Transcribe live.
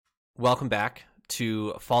Welcome back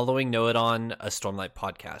to Following Noadon, a Stormlight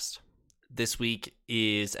podcast. This week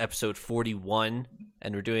is episode 41,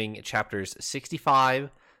 and we're doing chapters 65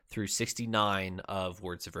 through 69 of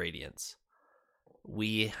Words of Radiance.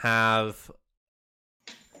 We have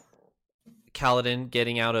Kaladin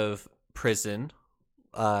getting out of prison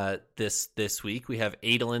this week. We have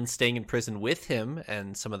Adolin staying in prison with him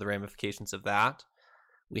and some of the ramifications of that.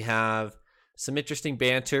 We have some interesting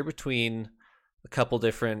banter between a couple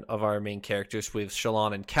different of our main characters. We have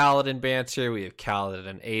Shallan and Kaladin banter. We have Kaladin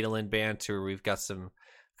and Adolin banter. We've got some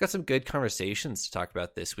good conversations to talk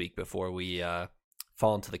about this week before we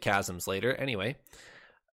fall into the chasms later. Anyway,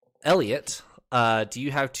 Elliot, do you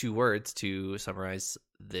have 2 words to summarize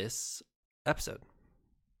this episode?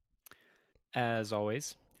 As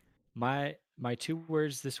always, my 2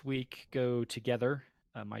 words this week go together.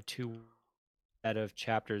 My 2 out of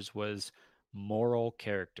chapters was moral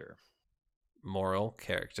character. Moral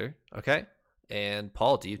character. Okay. And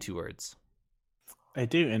Paul, do you have 2 words? I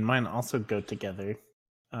do, and mine also go together.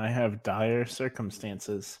 I have dire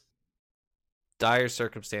circumstances. Dire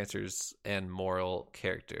circumstances and moral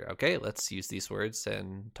character. Okay, let's use these words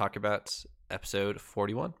and talk about episode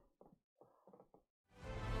 41.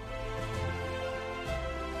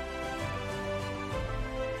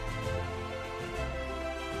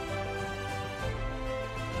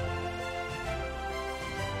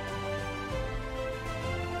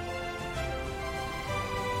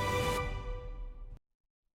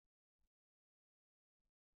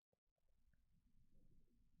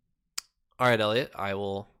 All right, Elliot, I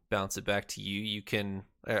will bounce it back to you. You can.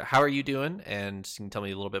 How are you doing? And you can tell me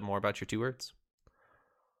a little bit more about your 2 words.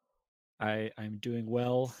 I'm doing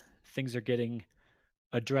well. Things are getting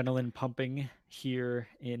adrenaline pumping here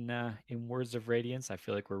in Words of Radiance. I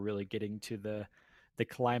feel like we're really getting to the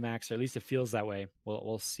climax, or at least it feels that way.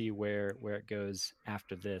 We'll see where it goes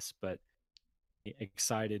after this, but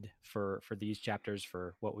excited for these chapters,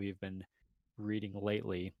 for what we've been reading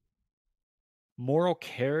lately. Moral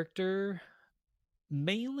character,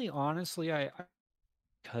 mainly, honestly, I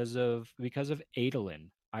because of Adolin.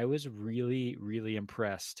 I was really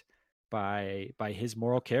impressed by his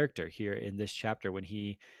moral character here in this chapter when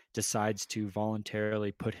he decides to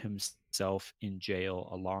voluntarily put himself in jail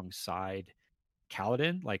alongside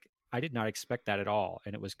Kaladin. Like, I did not expect that at all,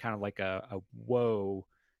 and it was kind of like a whoa,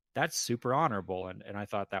 that's super honorable, and I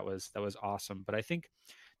thought that was awesome. But I think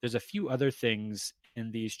there's a few other things in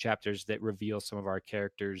these chapters that reveal some of our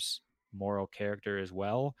characters' moral character as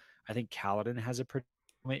well. I think Kaladin has a pretty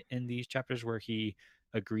moment in these chapters where he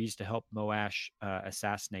agrees to help Moash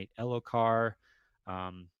assassinate Elhokar.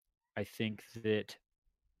 I think that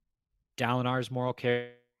Dalinar's moral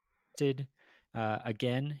character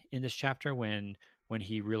again in this chapter when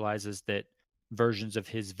he realizes that versions of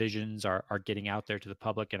his visions are getting out there to the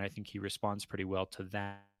public, and I think he responds pretty well to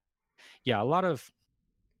that. Yeah, a lot of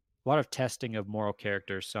testing of moral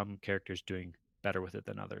character, some characters doing better with it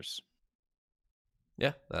than others.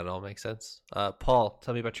 Yeah, that all makes sense. Paul,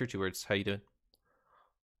 tell me about your 2 words. How you doing?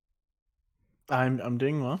 I'm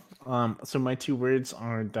doing well. So my 2 words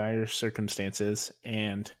are dire circumstances,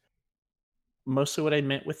 and mostly what I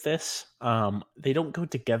meant with this, they don't go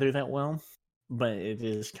together that well, but it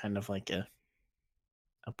is kind of like a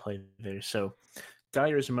play there. So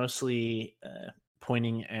dire is mostly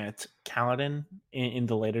pointing at Kaladin in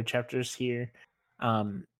the later chapters here,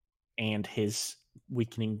 and his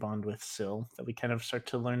weakening bond with Syl that we kind of start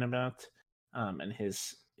to learn about, and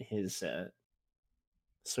his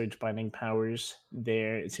surge binding powers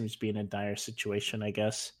there. It seems to be in a dire situation, I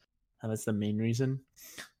guess. That's the main reason.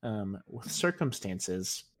 With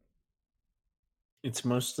circumstances, it's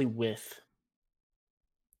mostly with,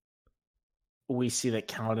 we see that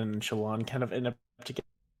Kaladin and Shallan kind of end up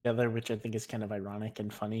together, which I think is kind of ironic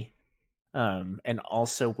and funny. And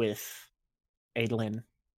also with Adolin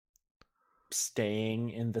staying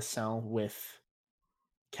in the cell with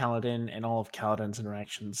Kaladin, and all of Kaladin's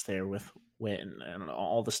interactions there with Wynn and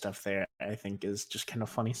all the stuff there, I think is just kind of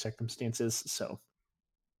funny circumstances. So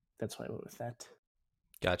that's why I went with that.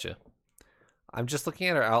 Gotcha. I'm just looking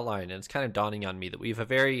at our outline, and it's kind of dawning on me that we have a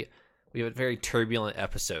very turbulent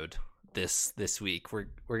episode this week. We're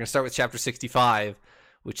going to start with chapter 65,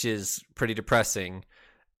 which is pretty depressing,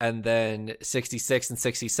 and then 66 and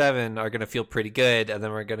 67 are going to feel pretty good, and then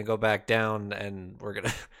we're going to go back down, and we're going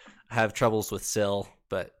to have troubles with Syl,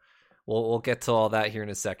 but we'll get to all that here in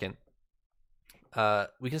a second.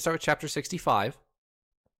 We can start with chapter 65.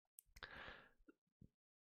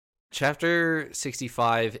 Chapter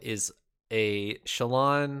 65 is a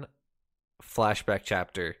Shallan flashback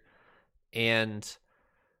chapter, and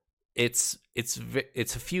it's a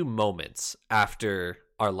few moments after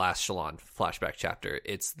our last Shallan flashback chapter.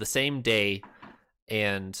 It's the same day,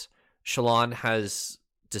 and Shallan has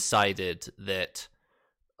decided that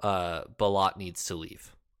Balat needs to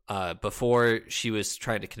leave. Before, she was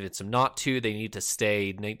trying to convince him not to. They need to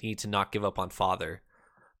stay. They need to not give up on father.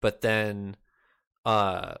 But then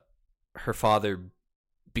her father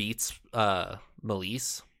beats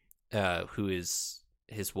Melise, who is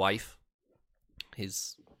his wife,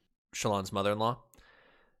 his Shallan's mother-in-law.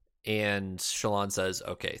 And Shallan says,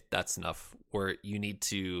 "Okay, that's enough. You need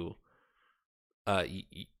to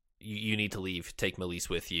you need to leave. Take Melise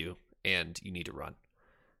with you, and you need to run."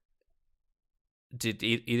 Did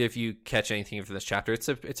either of you catch anything from this chapter? It's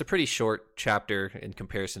a pretty short chapter in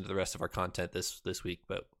comparison to the rest of our content this week,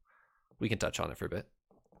 but we can touch on it for a bit.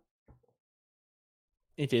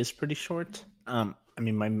 It is pretty short. I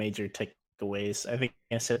mean, my major takeaways, I think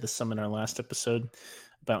I said this some in our last episode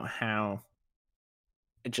about how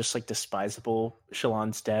just like despisable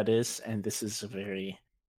Shallan's dad is, and this is a very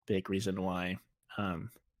big reason why.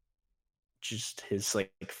 Just his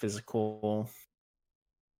like physical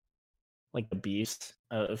like abuse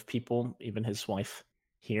of people, even his wife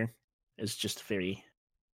here, is just very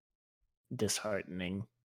disheartening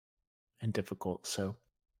and difficult. So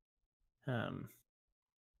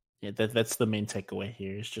yeah, that's the main takeaway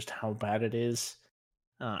here, is just how bad it is,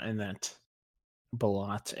 and that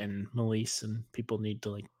Balat and Melise and people need to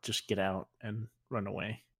like just get out and run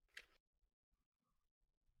away.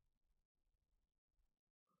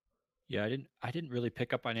 Yeah, I didn't really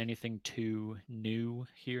pick up on anything too new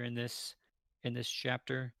here in this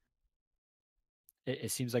chapter.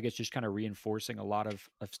 It seems like it's just kind of reinforcing a lot of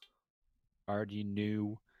already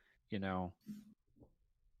knew. You know,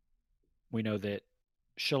 we know that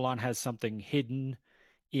Shallan has something hidden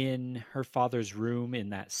in her father's room in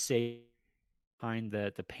that safe behind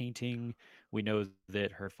the painting. We know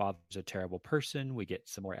that her father's a terrible person. We get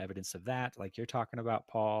some more evidence of that, like you're talking about,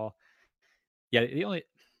 Paul. Yeah, the only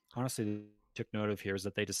honestly took note of here is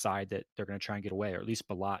that they decide that they're going to try and get away, or at least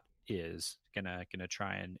Balat is gonna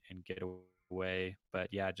try and get away.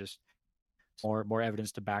 But yeah, just more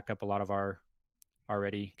evidence to back up a lot of our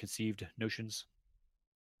already conceived notions.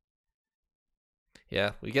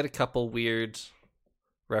 Yeah, we get a couple weird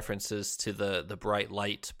references to the bright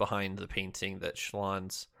light behind the painting that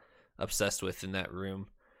Shallan's obsessed with in that room.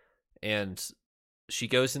 And she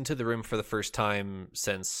goes into the room for the first time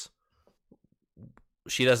since,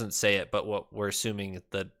 she doesn't say it, but what we're assuming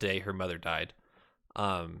the day her mother died.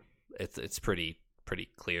 It's pretty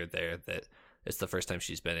clear there that it's the first time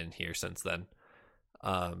she's been in here since then.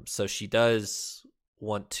 So she does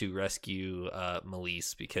want to rescue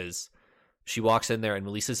Melise, because she walks in there and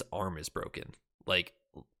Melise's arm is broken. Like,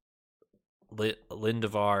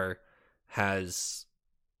 Lindavar has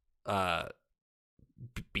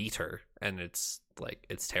beat her, and it's like,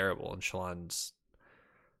 it's terrible. And Shallan's,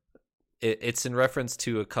 it's in reference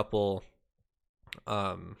to a couple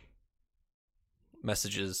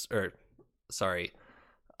messages, or sorry,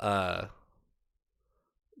 a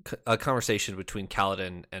conversation between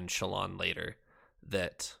Kaladin and Shallan later,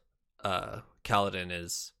 that Kaladin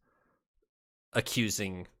is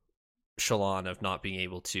accusing Shallan of not being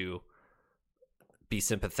able to be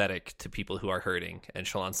sympathetic to people who are hurting, and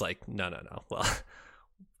Shallan's like, no, well,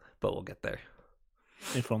 but we'll get there.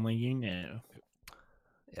 If only you knew.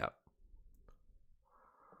 Yeah.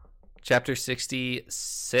 Chapter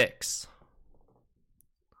 66.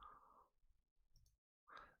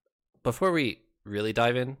 Before we really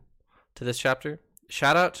dive in to this chapter,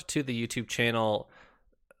 shout out to the YouTube channel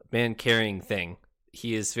Man Carrying Thing.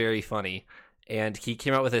 He is very funny, and he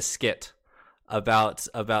came out with a skit about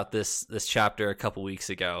this chapter a couple weeks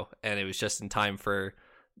ago, and it was just in time for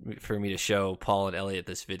me to show Paul and Elliot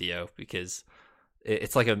this video, because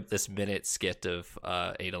it's like this minute skit of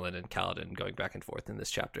Adolin and Kaladin going back and forth in this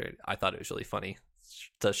chapter. I thought it was really funny.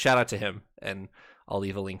 So shout out to him, and I'll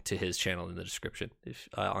leave a link to his channel in the description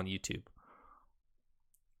on YouTube.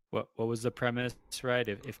 What was the premise, right?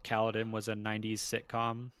 If Kaladin was a 90s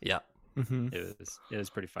sitcom, Yeah. Mm-hmm. it was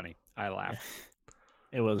pretty funny. I laughed.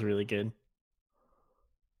 It was really good.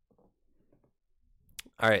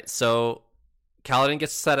 All right, so Kaladin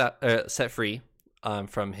gets set free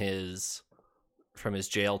from his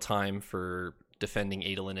jail time for defending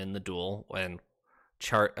Adolin in the duel and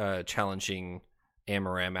challenging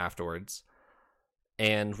Amaram afterwards.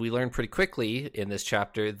 And we learn pretty quickly in this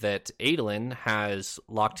chapter that Adolin has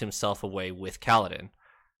locked himself away with Kaladin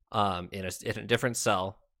in a different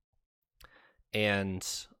cell, and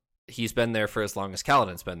he's been there for as long as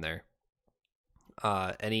Kaladin's been there.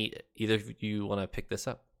 Either of you want to pick this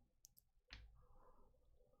up?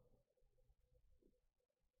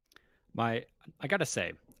 My I gotta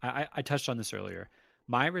say, I touched on this earlier.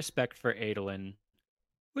 My respect for Adolin,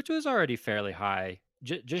 which was already fairly high,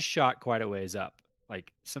 just shot quite a ways up.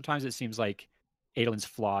 Like sometimes it seems like Adolin's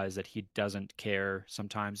flaw is that he doesn't care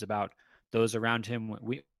sometimes about those around him.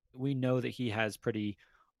 We know that he has pretty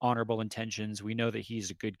honorable intentions. We know that he's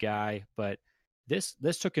a good guy, but this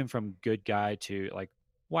took him from good guy to like,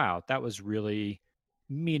 wow, that was really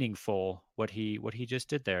meaningful what he just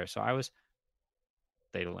did there. So I was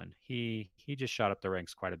Adolin. He just shot up the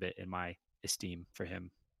ranks quite a bit in my esteem for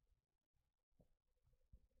him.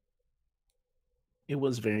 It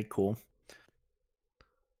was very cool.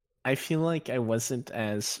 I feel like I wasn't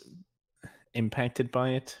as impacted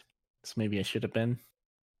by it, so maybe I should have been.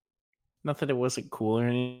 Not that it wasn't cool or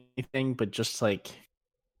anything, but just like,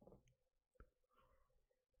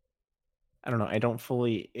 I don't know. I don't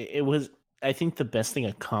fully. It was. I think the best thing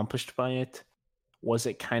accomplished by it was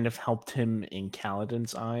it kind of helped him in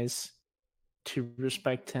Kaladin's eyes to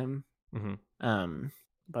respect him. Mm-hmm.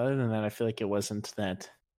 But other than that, I feel like it wasn't that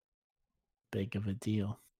big of a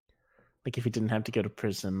deal. Like if he didn't have to go to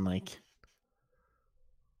prison, like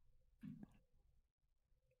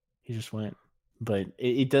he just went. But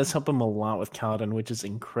it does help him a lot with Kaladin, which is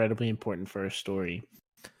incredibly important for our story.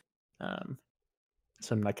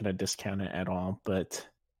 So I'm not going to discount it at all. But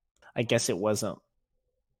I guess it wasn't.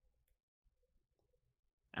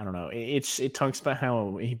 I don't know. It talks about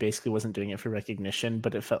how he basically wasn't doing it for recognition,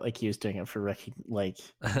 but it felt like he was doing it for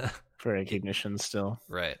for recognition still,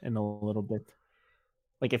 Right. in a little bit.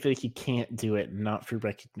 Like I feel like he can't do it not for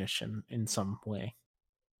recognition in some way.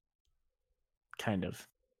 Kind of.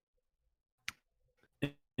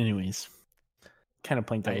 Anyways, kind of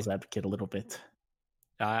playing devil's advocate a little bit.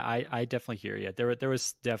 I definitely hear you. There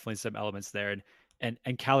was definitely some elements there, and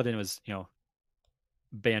Kaladin was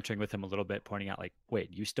bantering with him a little bit, pointing out like,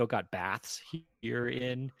 wait, you still got baths here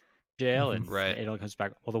in jail, and right. Adolin comes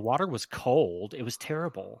back. Well, the water was cold. It was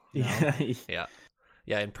terrible. Yeah.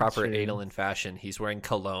 In proper Adolin fashion, he's wearing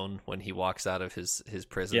cologne when he walks out of his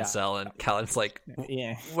prison cell, and Kaladin's like,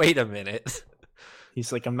 wait a minute.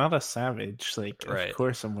 He's like, I'm not a savage. Like, right. Of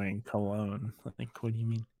course I'm wearing cologne. Like, what do you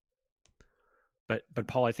mean? But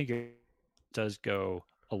Paul, I think it does go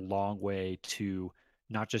a long way to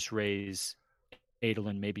not just raise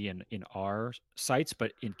Adolin maybe in our sights,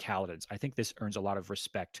 but in Kaladin's. I think this earns a lot of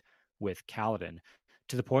respect with Kaladin,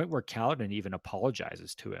 to the point where Kaladin even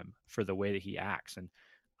apologizes to him for the way that he acts. And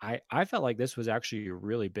I felt like this was actually a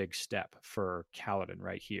really big step for Kaladin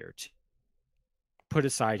right here to put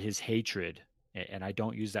aside his hatred, and I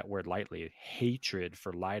don't use that word lightly, hatred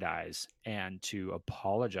for Light Eyes, and to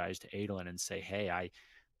apologize to Adolin and say, hey,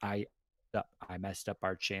 I messed up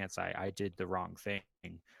our chance. I did the wrong thing.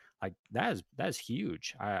 Like that is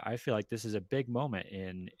huge. I feel like this is a big moment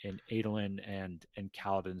in Adolin and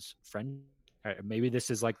Kaladin's friend. Maybe this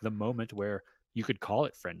is like the moment where you could call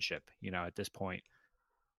it friendship, at this point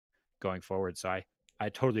going forward. So I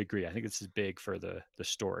totally agree. I think this is big for the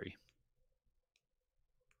story.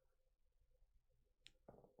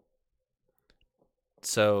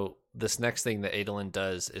 So this next thing that Adolin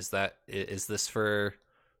does is this for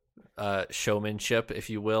showmanship, if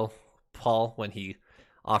you will, Paul, when he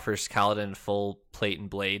offers Kaladin full plate and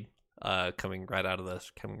blade, coming right out of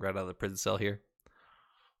the prison cell here?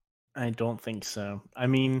 I don't think so. I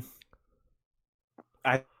mean,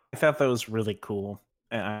 I thought that was really cool.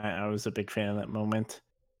 I was a big fan of that moment.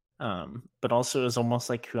 But also, it was almost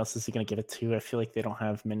like, who else is he going to give it to? I feel like they don't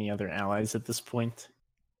have many other allies at this point.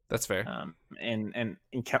 That's fair. And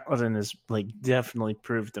Kaladin has like definitely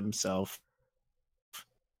proved himself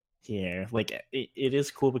here. Like it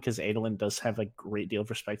is cool because Adolin does have a great deal of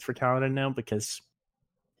respect for Kaladin now because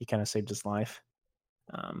he kind of saved his life,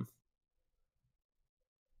 and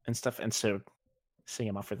stuff. And so seeing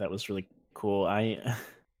him offer that was really cool.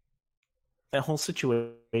 That whole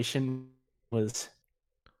situation was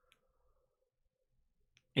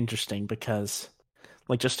interesting because,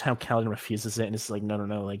 like, just how Kaladin refuses it and it's like, no,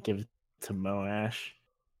 like, give it to Moash.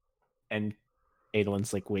 And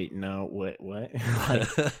Adolin's like, wait, no, what? Like,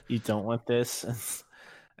 you don't want this?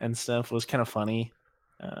 And stuff. It was kind of funny.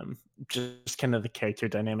 Just kind of the character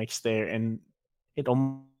dynamics there. And it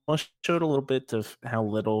almost showed a little bit of how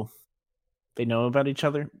little they know about each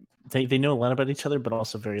other. They know a lot about each other, but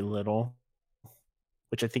also very little,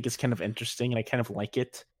 which I think is kind of interesting. And I kind of like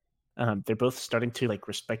it. They're both starting to like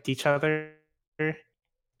respect each other,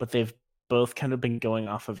 but they've both kind of been going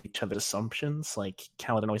off of each other's assumptions. Like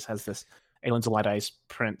Kaladin always has this Aelin's a Light Eyes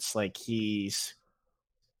prince, like he's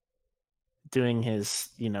doing his,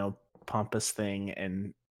 pompous thing,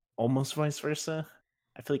 and almost vice versa.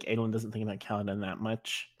 I feel like Adolin doesn't think about Kaladin that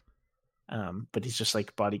much. But he's just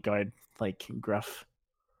like bodyguard, like gruff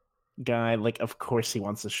guy. Like, of course he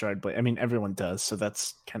wants the shard blade. I mean, everyone does, so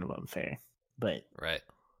that's kind of unfair. But Right.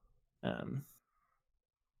 um,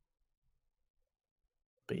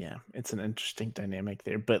 but yeah, it's an interesting dynamic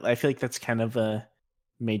there. But I feel like that's kind of a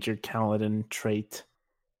major Kaladin trait.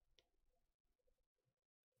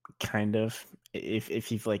 Kind of,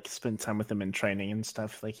 if you've like spent time with him in training and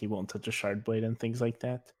stuff, like he won't touch a shard blade and things like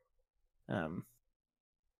that.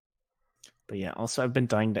 But yeah, also I've been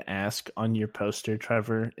dying to ask on your poster,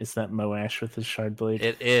 Trevor, is that Moash with his shard blade?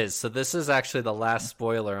 It is. So this is actually the last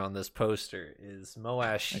spoiler on this poster. Is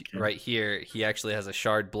Moash right here? He actually has a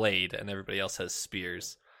shard blade, and everybody else has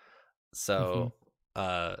spears. So,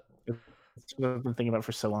 that's what I've been thinking about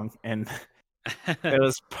for so long, and it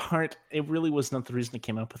was part. It really was not the reason I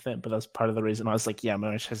came up with it, but that was part of the reason. I was like, yeah,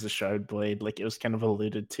 Moash has a shard blade. Like it was kind of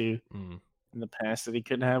alluded to in the past that he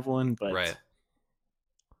couldn't have one, but right.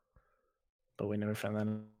 But we never found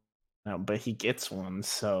that out. But he gets one,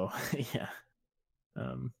 so yeah,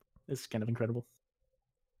 it's kind of incredible.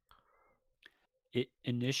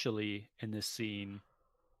 Initially in this scene,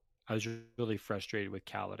 I was really frustrated with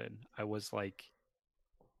Kaladin. I was like,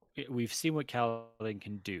 we've seen what Kaladin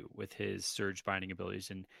can do with his surge binding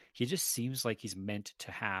abilities, and he just seems like he's meant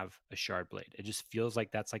to have a shard blade. It just feels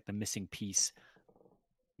like that's like the missing piece.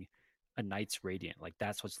 A Knight's Radiant, like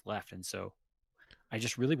that's what's left, and so I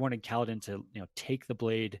just really wanted Kaladin to, take the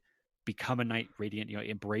blade, become a Knight Radiant,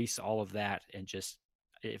 embrace all of that, and just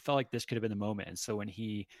it felt like this could have been the moment. And so when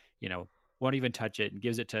he, won't even touch it and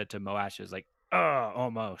gives it to Moash, it's like, oh,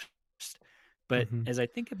 almost. But as I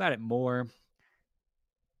think about it more,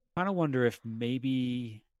 I kind of wonder if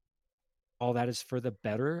maybe all that is for the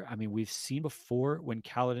better. I mean, we've seen before when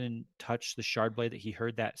Kaladin touched the shard blade that he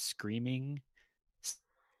heard that screaming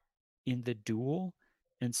in the duel,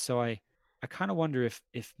 and so I kind of wonder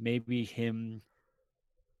if maybe him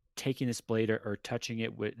taking this blade or touching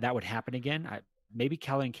it that would happen again. Maybe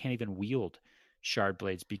Kaladin can't even wield shard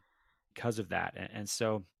blades because of that, and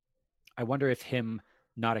so I wonder if him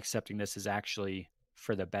not accepting this is actually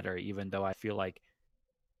for the better. Even though I feel like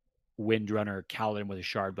Windrunner Kaladin with a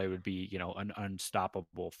shard blade would be, an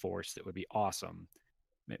unstoppable force that would be awesome.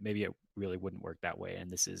 Maybe it really wouldn't work that way,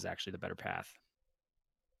 and this is actually the better path.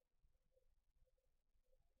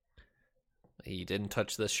 He didn't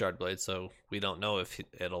touch this shard blade, so we don't know if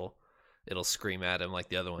it'll scream at him like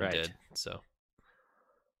the other one did. So,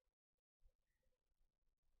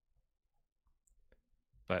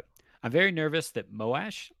 but I'm very nervous that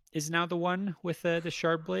Moash is now the one with the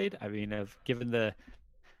shard blade. I mean, given the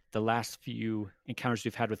last few encounters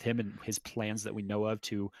we've had with him and his plans that we know of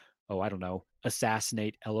to,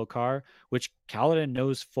 assassinate Elhokar, which Kaladin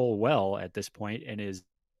knows full well at this point and is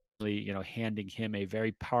handing him a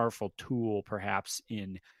very powerful tool perhaps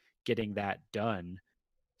in getting that done.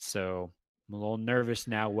 So I'm a little nervous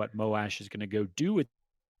now what Moash is going to go do with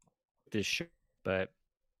this show, but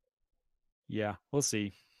yeah, we'll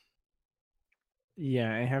see.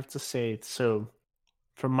 Yeah, I have to say, so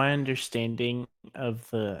from my understanding of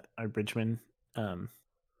the Arbridgeman,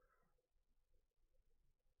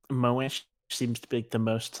 Moash seems to be the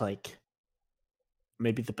most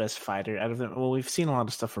maybe the best fighter out of them. Well, we've seen a lot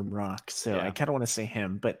of stuff from Rock, so I kind of want to say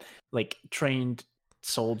him, but like trained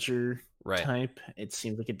soldier type, it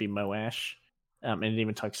seems like it'd be Moash. And it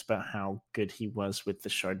even talks about how good he was with the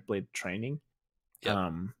shard blade training.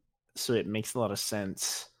 Yep. So it makes a lot of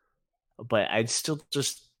sense, but I still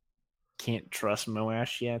just can't trust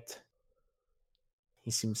Moash yet. He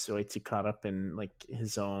seems way too caught up in like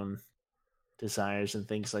his own desires and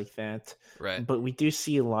things like that. Right. But we do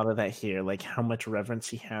see a lot of that here, like how much reverence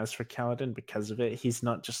he has for Kaladin because of it. He's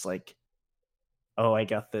not just like, oh, I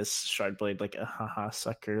got this shard blade, like a haha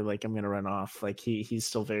sucker, like I'm gonna run off. Like he's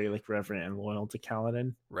still very like reverent and loyal to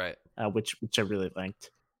Kaladin. Right. Which I really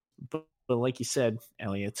liked. But like you said,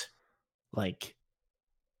 Elliot, like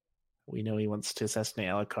we know he wants to assassinate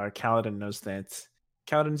Elhokar. Kaladin knows that.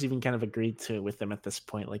 Kaladin's even kind of agreed to it with them at this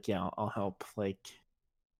point. Like, yeah, I'll help. Like,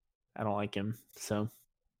 I don't like him, so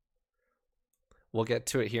we'll get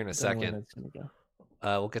to it here in a second. Go.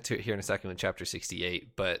 We'll get to it here in a second with chapter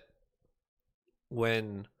 68. But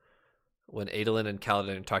when Adolin and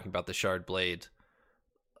Kaladin are talking about the shard blade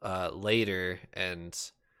later, and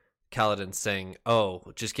Kaladin saying,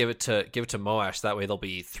 "Oh, just give it to Moash. That way, there'll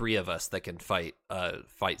be 3 of us that can fight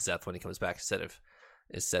Szeth when he comes back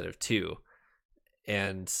instead of 2."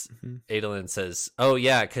 And Adolin says, "Oh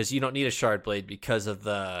yeah, because you don't need a shard blade because of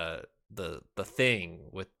the thing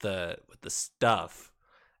with the stuff."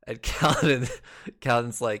 And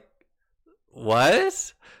Kaladin's like,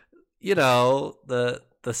 "What? The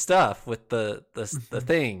the stuff with the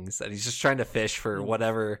things, and he's just trying to fish for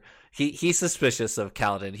whatever. He's suspicious of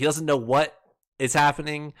Kaladin. He doesn't know what is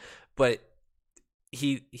happening, but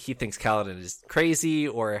he thinks Kaladin is crazy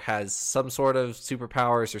or has some sort of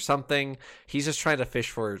superpowers or something. He's just trying to fish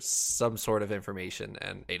for some sort of information,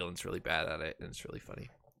 and Adolin's really bad at it, and it's really funny.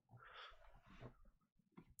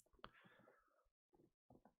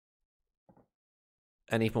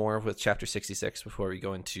 Any more with chapter 66 before we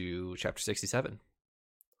go into chapter 67?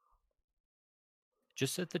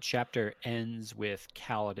 Just that the chapter ends with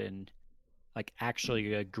Kaladin like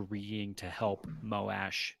actually agreeing to help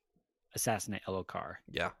Moash assassinate Elhokar.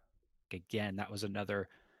 Yeah. Again, that was a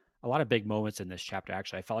lot of big moments in this chapter,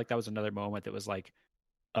 actually. I felt like that was another moment that was like,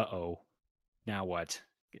 uh-oh, now what?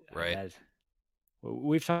 Right.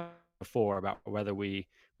 We've talked before about whether we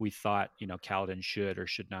thought, Kaladin should or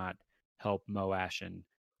should not help Moash, and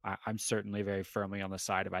I'm certainly very firmly on the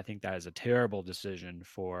side of I think that is a terrible decision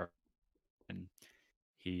and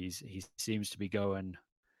he seems to be going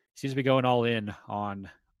all in on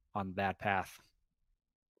that path.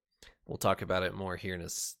 We'll talk about it more here in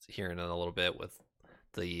a little bit with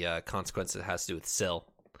the consequence it has to do with Syl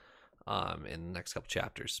in the next couple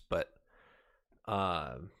chapters. But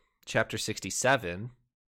chapter 67,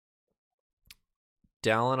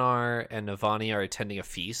 Dalinar and Navani are attending a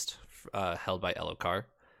feast held by Elhokar,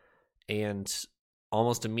 and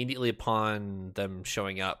almost immediately upon them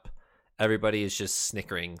showing up, everybody is just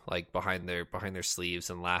snickering like behind their sleeves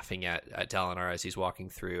and laughing at Dalinar as he's walking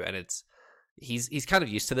through, and he's kind of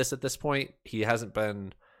used to this at this point. He hasn't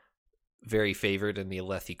been very favored in the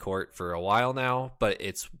Alethi court for a while now, but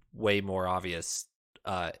it's way more obvious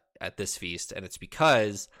at this feast, and it's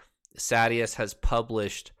because Sadeas has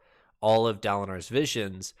published all of Dalinar's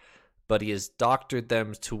visions, but he has doctored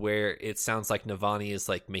them to where it sounds like Navani is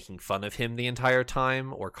like making fun of him the entire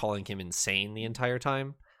time or calling him insane the entire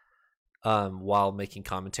time while making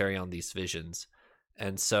commentary on these visions.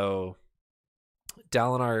 And so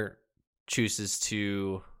Dalinar chooses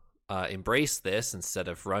to embrace this instead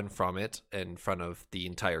of run from it in front of the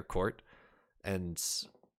entire court, and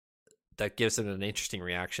that gives him an interesting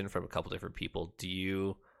reaction from a couple different people.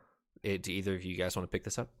 Do either of you guys want to pick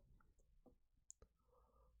this up?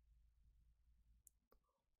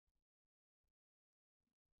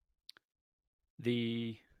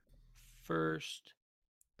 The first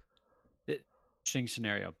interesting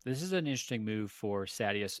scenario. This is an interesting move for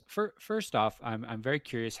Sadeas. First off, I'm very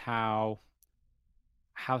curious how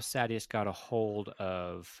Sadeas got a hold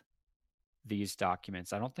of these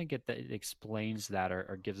documents. I don't think it explains that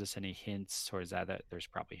or gives us any hints towards that. There's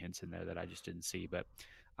probably hints in there that I just didn't see, but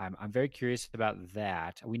I'm very curious about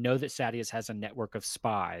that. We know that Sadeas has a network of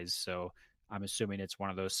spies, so I'm assuming it's one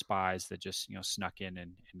of those spies that just snuck in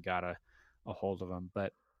and got a hold of him.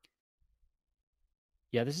 But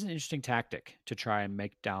yeah, this is an interesting tactic to try and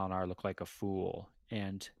make Dalinar look like a fool.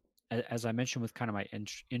 And as I mentioned with kind of my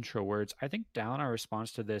intro words, I think Dalinar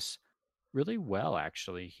responds to this really well.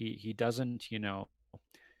 Actually, he doesn't he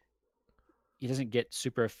doesn't get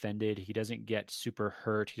super offended. He doesn't get super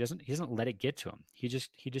hurt. He doesn't let it get to him. He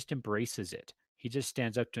just embraces it. He just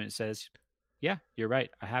stands up to it and says, "Yeah, you're right.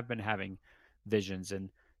 I have been having visions," and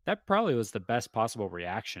that probably was the best possible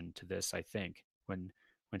reaction to this. I think when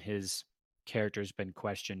his character's been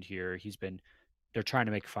questioned here, they're trying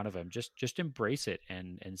to make fun of him. Just embrace it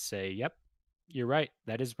and say, "Yep, you're right.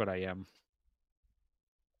 That is what I am."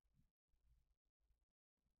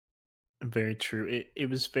 Very true. It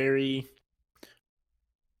was very,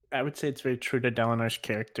 I would say it's very true to Dalinar's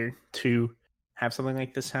character to have something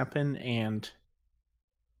like this happen and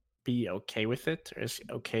be okay with it, or as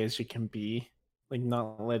okay as you can be, like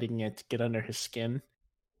not letting it get under his skin.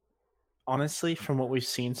 Honestly, from what we've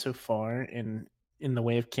seen so far in the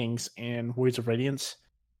Way of Kings and Words of Radiance,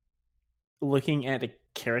 looking at a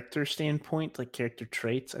character standpoint, like character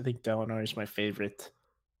traits, I think Dalinar is my favorite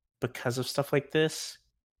because of stuff like this,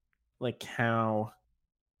 like how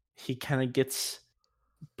he kind of gets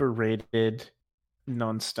berated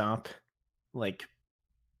nonstop, like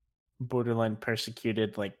borderline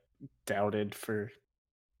persecuted, like doubted for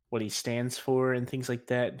what he stands for and things like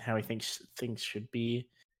that, and how he thinks things should be.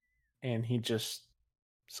 And he just,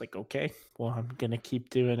 it's like, okay, well, I'm gonna keep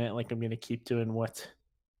doing it. Like I'm gonna keep doing what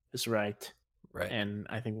is right. Right. And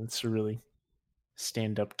I think that's a really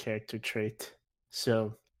stand-up character trait.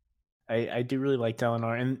 So I do really like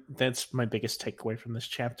Dalinar, and that's my biggest takeaway from this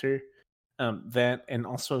chapter. That, and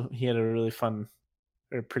also he had a really fun,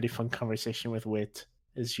 or pretty fun conversation with Wit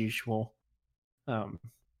as usual. But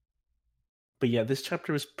yeah, this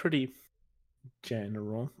chapter was pretty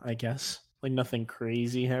general, I guess. Like nothing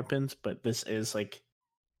crazy happens, but this is like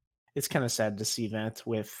it's kind of sad to see that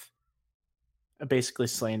with basically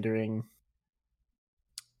slandering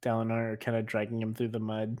Dalinar, kind of dragging him through the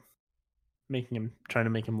mud, trying to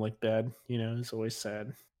make him look bad. Is always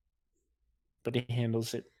sad, but he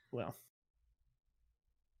handles it well.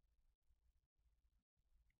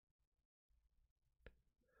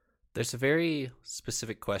 There's a very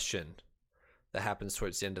specific question that happens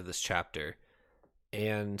towards the end of this chapter,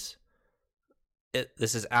 and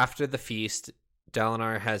this is after the feast.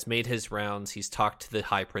 Dalinar has made his rounds. He's talked to the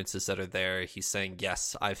high princes that are there. He's saying,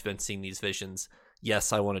 yes, I've been seeing these visions.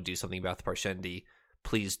 Yes, I want to do something about the Parshendi.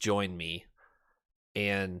 Please join me.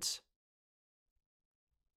 And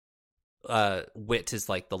Wit is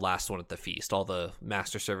like the last one at the feast. All the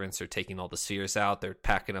master servants are taking all the spheres out. They're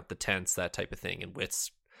packing up the tents, that type of thing. And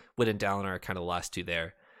Wit and Dalinar are kind of the last two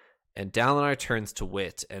there. And Dalinar turns to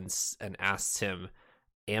Wit and asks him,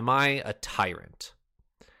 am I a tyrant?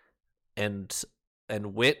 And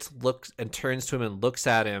Wit looks and turns to him and looks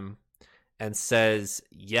at him and says,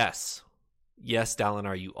 yes,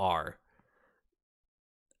 Dalinar, you are.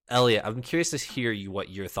 Elliot, I'm curious to hear what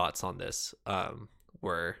your thoughts on this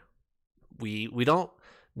were. We don't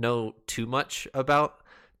know too much about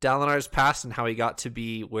Dalinar's past and how he got to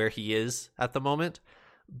be where he is at the moment,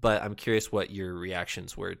 but I'm curious what your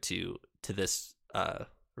reactions were to this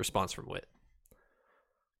response from Wit.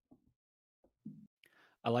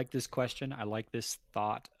 I like this question. I like this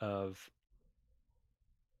thought of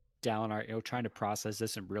Dalinar, trying to process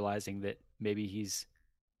this and realizing that maybe he's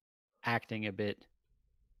acting a bit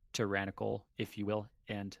tyrannical, if you will.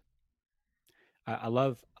 And I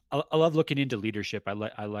love looking into leadership. I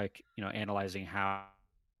like analyzing how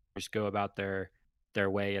go about their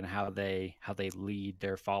way and how they lead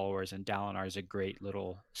their followers. And Dalinar is a great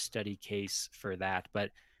little study case for that.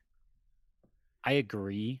 But I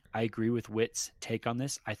agree with Wit's take on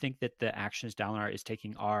this. I think that the actions Dalinar is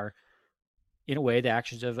taking are, in a way, the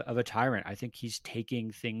actions of a tyrant. I think he's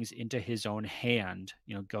taking things into his own hand,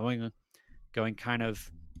 going kind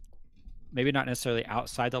of maybe not necessarily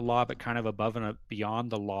outside the law, but kind of above and beyond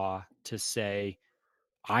the law to say,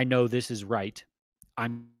 I know this is right. I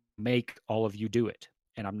make all of you do it.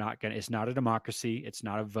 And it's not a democracy. It's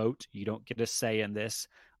not a vote. You don't get a say in this.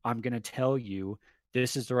 I'm going to tell you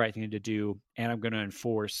this is the right thing to do, and I'm going to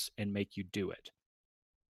enforce and make you do it.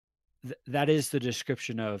 That is the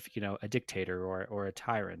description of, a dictator or a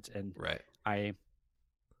tyrant. And right.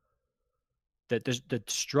 The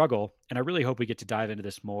struggle, and I really hope we get to dive into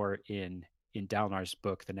this more in Dalinar's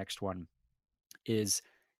book, the next one, is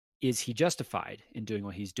he justified in doing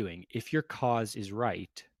what he's doing? If your cause is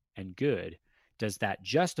right and good, does that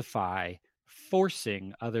justify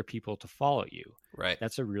forcing other people to follow you? Right.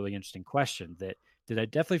 That's a really interesting question that I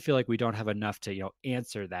definitely feel like we don't have enough to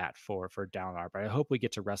answer that for Dalinar, but I hope we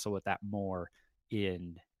get to wrestle with that more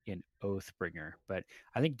in Oathbringer. But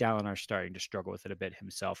I think Dalinar's starting to struggle with it a bit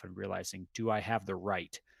himself and realizing, do I have the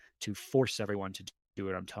right to force everyone to do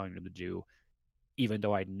what I'm telling them to do, even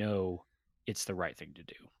though I know it's the right thing to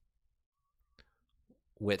do?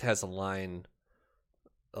 Wit has a line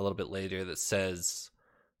a little bit later that says,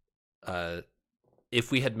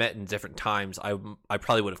 if we had met in different times, I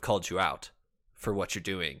probably would have called you out for what you're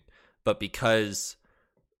doing, but because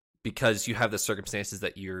you have the circumstances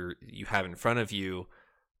that you have in front of you,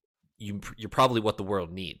 you're probably what the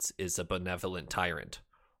world needs, is a benevolent tyrant,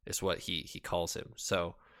 is what he calls him.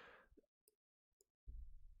 So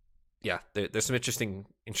yeah, there's some interesting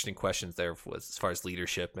questions there as far as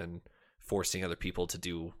leadership and forcing other people to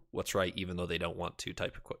do what's right even though they don't want to,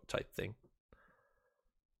 type thing.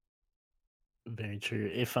 Very true.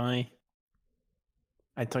 If I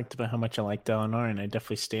talked about how much I like Dalinar, and I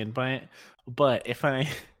definitely stand by it. But if I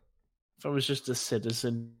was just a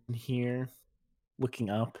citizen here looking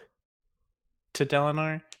up to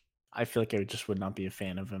Dalinar, I feel like I just would not be a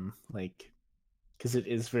fan of him. Because it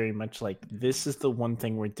is very much like, this is the one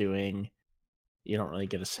thing we're doing. You don't really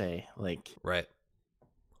get a say. Right.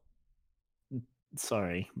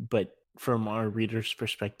 Sorry, but from our reader's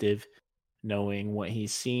perspective, knowing what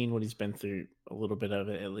he's seen, what he's been through, a little bit of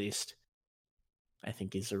it at least, I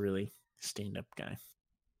think he's a really stand-up guy.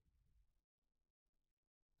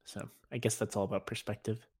 So I guess that's all about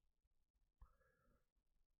perspective.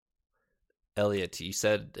 Elliot, you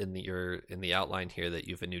said in the outline here that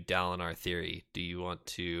you have a new Dalinar theory. Do you want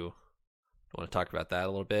to talk about that a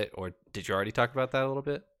little bit, or did you already talk about that a little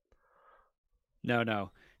bit?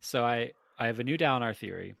 No. So I have a new Dalinar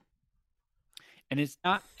theory, and it's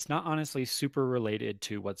not honestly super related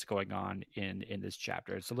to what's going on in this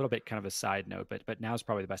chapter. It's a little bit kind of a side note, but now's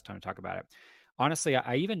probably the best time to talk about it. Honestly,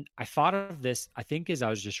 I thought of this, I think, as I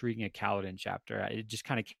was just reading a Kaladin chapter. It just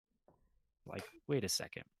kind of like, wait a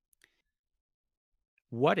second.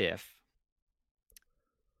 what if?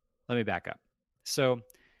 Let me back up. So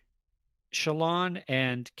Shallan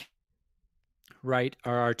and Right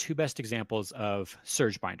are our two best examples of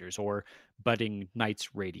surge binders or budding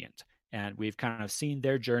knights radiant. And we've kind of seen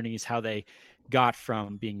their journeys, how they got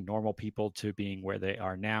from being normal people to being where they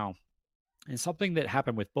are now. And something that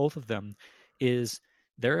happened with both of them is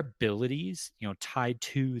their abilities, tied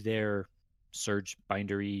to their surge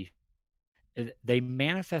bindery, they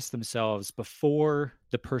manifest themselves before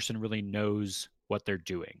the person really knows what they're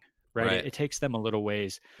doing, right? Right. It takes them a little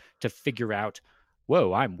ways to figure out,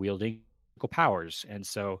 whoa, I'm wielding powers. And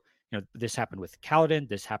so, this happened with Kaladin,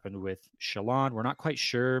 this happened with Shallan. We're not quite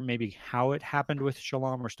sure maybe how it happened with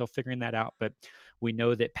Shallan. We're still figuring that out, but we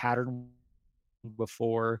know that pattern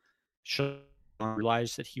before Shallan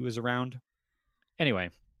realized that he was around.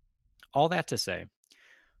 Anyway, all that to say,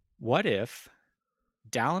 what if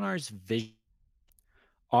Dalinar's vision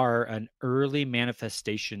are an early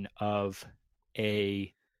manifestation of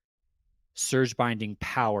a surge binding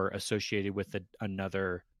power associated with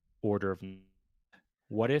another order of?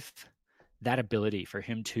 What if that ability for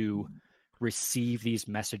him to receive these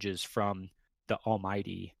messages from the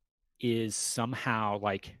Almighty is somehow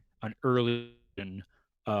like an early version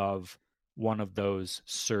of one of those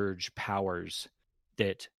surge powers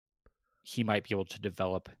that he might be able to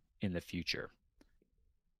develop in the future?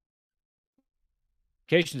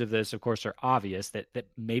 Indications of this, of course, are obvious that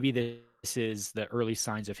maybe this is the early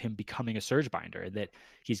signs of him becoming a surge binder, that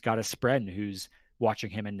he's got a spren who's watching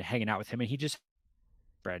him and hanging out with him, and he just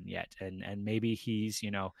hasn't yet, and maybe he's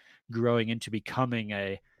growing into becoming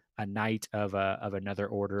a knight of another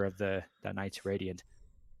order of the Knights Radiant.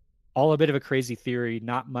 All a bit of a crazy theory,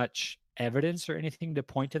 not much evidence or anything to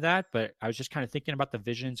point to that, but I was just kind of thinking about the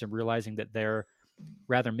visions and realizing that they're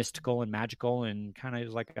rather mystical and magical, and kind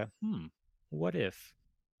of like a what if?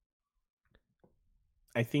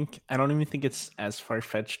 I don't even think it's as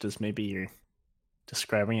far-fetched as maybe you're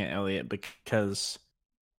describing it, Elliot, because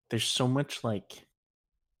there's so much like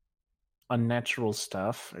unnatural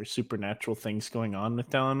stuff or supernatural things going on with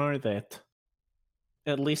Dalinar that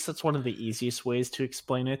at least that's one of the easiest ways to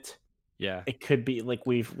explain it. Yeah. It could be like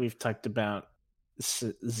we've talked about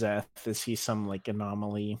Szeth. Is he some like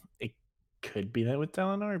anomaly? It could be that with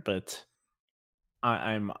Dalinar, but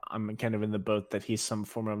I'm kind of in the boat that he's some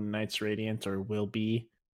form of Knights Radiant or will be,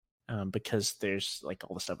 because there's like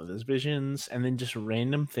all the stuff with his visions, and then just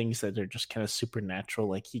random things that are just kind of supernatural.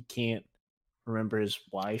 Like he can't remember his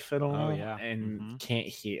wife at all, yeah. and can't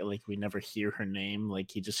hear, like we never hear her name.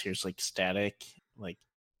 Like he just hears like static, like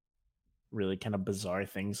really kind of bizarre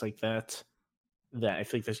things like that. That I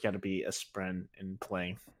think there's got to be a spren in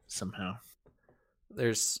play somehow.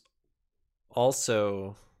 There's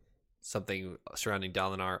also something surrounding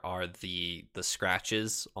Dalinar are the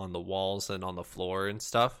scratches on the walls and on the floor and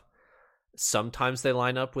stuff. Sometimes they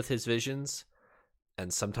line up with his visions,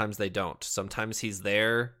 and sometimes they don't. Sometimes he's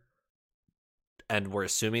there, and we're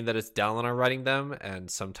assuming that it's Dalinar writing them, and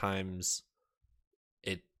sometimes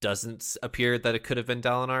it doesn't appear that it could have been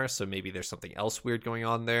Dalinar, so maybe there's something else weird going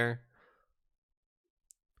on there.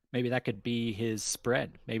 Maybe that could be his spren.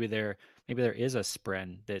 Maybe there is a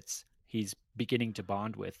spren that's he's beginning to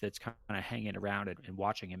bond with, that's kind of hanging around and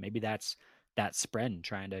watching him. Maybe that's that spren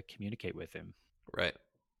trying to communicate with him. Right.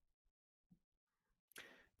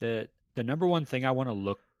 The number one thing I want to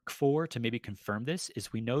look for to maybe confirm this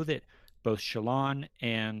is we know that both Shallan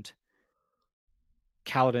and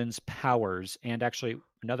Kaladin's powers, and actually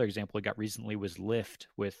another example we got recently was Lift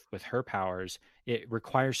with her powers. It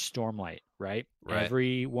requires Stormlight, right?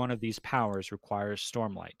 Every one of these powers requires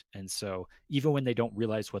Stormlight, and so even when they don't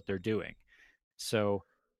realize what they're doing, so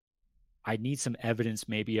I need some evidence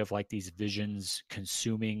maybe of like these visions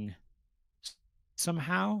consuming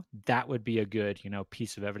somehow. That would be a good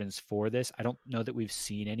piece of evidence for this. I don't know that we've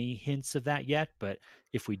seen any hints of that yet, but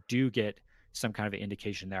if we do get some kind of an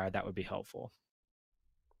indication there, that would be helpful.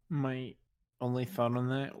 My only thought on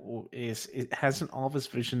that is, it hasn't all of his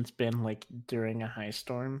visions been like during a high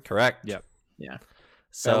storm? Correct. Yep. Yeah.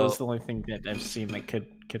 So that was the only thing that I've seen that could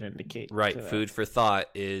indicate. Right. Food for thought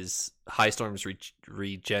is high storms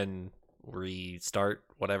restart,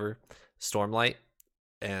 whatever, Stormlight,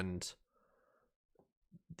 and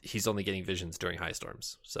he's only getting visions during high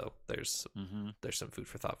storms. So there's some food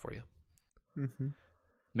for thought for you. Mm-hmm.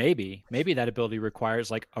 Maybe that ability requires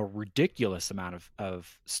like a ridiculous amount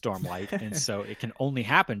of Stormlight, and so it can only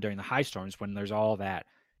happen during the high storms when there's all that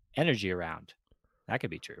energy around. That could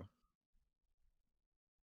be true.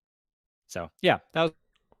 So yeah, that was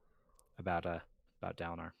about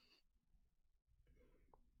Dalinar.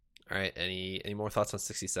 All right. Any more thoughts on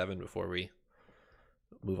 67 before we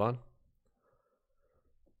move on?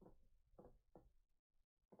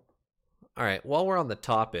 All right. While we're on the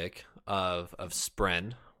topic of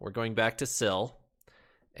Spren, we're going back to Syl,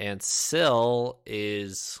 and Syl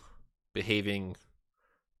is behaving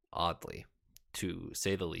oddly, to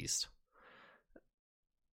say the least,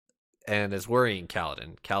 and is worrying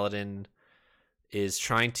Kaladin. Kaladin is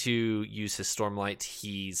trying to use his Stormlight.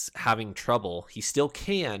 He's having trouble. He still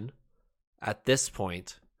can at this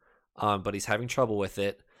point, but he's having trouble with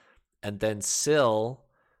it. And then Syl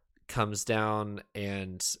comes down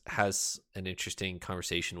and has an interesting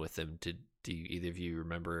conversation with him. Do either of you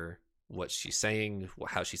remember what she's saying,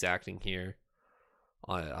 how she's acting here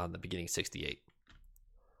on the beginning 68?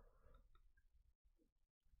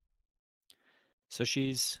 So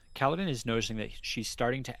Kaladin is noticing that she's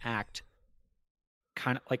starting to act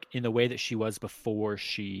kind of like in the way that she was before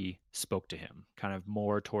she spoke to him, kind of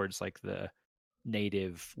more towards like the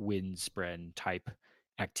native Windspren type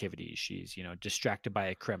activities. She's, distracted by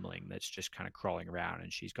a Kremling that's just kind of crawling around,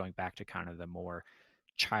 and she's going back to kind of the more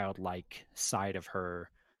childlike side of her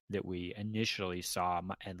that we initially saw,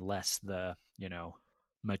 and less the,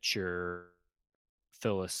 mature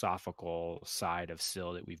philosophical side of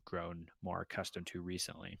Syl that we've grown more accustomed to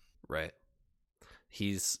recently. Right.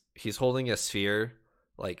 He's holding a sphere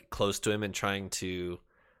like close to him and trying to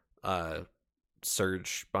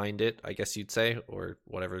surge bind it, I guess you'd say, or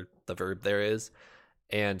whatever the verb there is.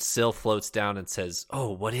 And Syl floats down and says,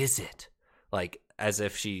 "Oh, what is it?" Like as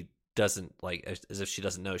if she doesn't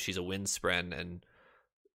know she's a Windspren, and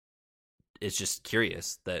is just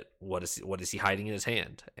curious that what is he hiding in his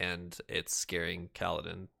hand, and it's scaring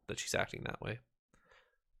Kaladin that she's acting that way.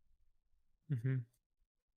 Mm-hmm.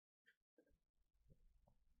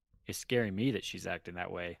 It's scaring me that she's acting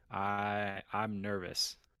that way. I'm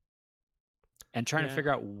nervous and trying to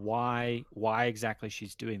figure out why exactly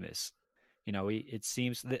she's doing this. It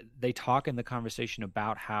seems that they talk in the conversation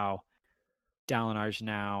about how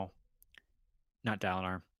Kaladin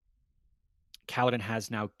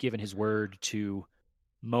has now given his word to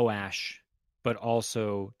Moash, but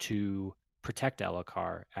also to protect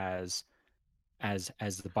Elhokar as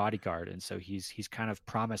the bodyguard, and so he's kind of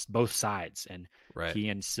promised both sides, and right. He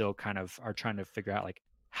and Syl kind of are trying to figure out, like,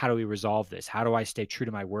 how do we resolve this? How do I stay true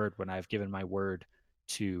to my word when I've given my word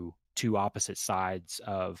to two opposite sides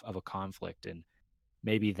of a conflict? And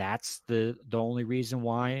maybe that's the only reason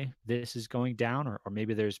why this is going down, or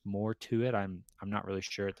maybe there's more to it. I'm not really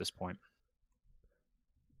sure at this point.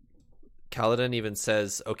 Kaladin even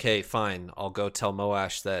says, "Okay, fine, I'll go tell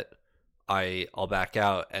Moash that I'll back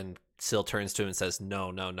out." And Syl turns to him and says,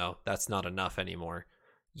 No, that's not enough anymore.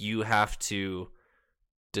 You have to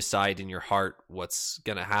decide in your heart what's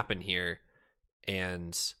gonna happen here,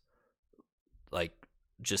 and like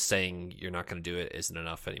just saying you're not gonna do it isn't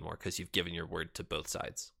enough anymore because you've given your word to both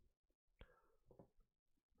sides.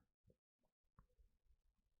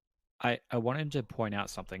 I wanted to point out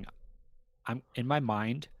something. In my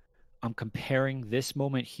mind, I'm comparing this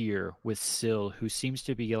moment here with Syl, who seems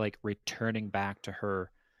to be like returning back to her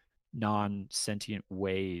non-sentient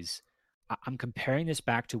ways. I'm comparing this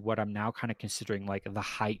back to what I'm now kind of considering like the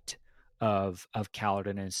height of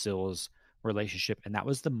Kaladin and Syl's relationship, and that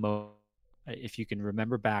was the if you can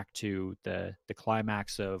remember back to the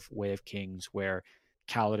climax of Way of Kings, where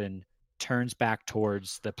Kaladin turns back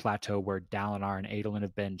towards the plateau where Dalinar and Adolin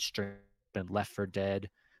have been left for dead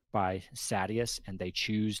by Sadeas, and they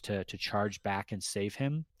choose to charge back and save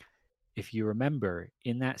him. If you remember,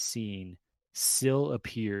 in that scene, Syl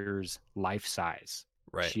appears life-size.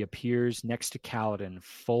 Right. She appears next to Kaladin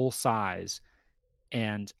full size,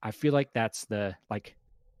 and I feel like that's the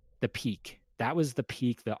peak. That was the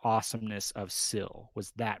peak, the awesomeness of Syl,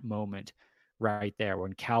 was that moment right there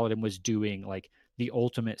when Kaladin was doing like the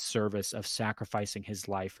ultimate service of sacrificing his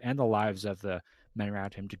life and the lives of the men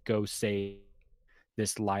around him to go save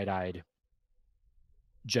this light-eyed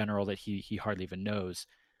general that he hardly even knows.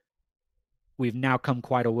 We've now come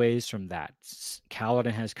quite a ways from that.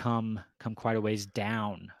 Kaladin has come quite a ways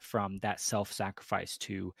down from that self-sacrifice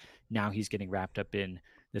to now he's getting wrapped up in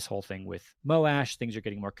this whole thing with Moash. Things are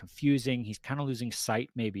getting more confusing. He's kind of losing sight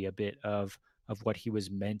maybe a bit of what he was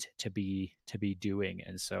meant to be doing.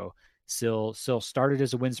 And so Syl started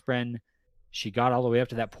as a Windspren. She got all the way up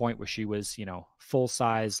to that point where she was, full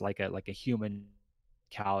size, like a human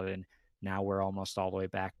Kaladin. Now we're almost all the way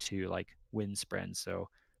back to like Windspren. So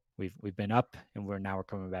we've been up, and we're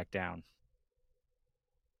coming back down.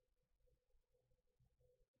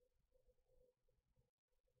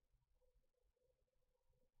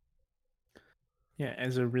 Yeah,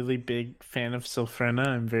 as a really big fan of Sylphrena,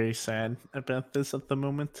 I'm very sad about this at the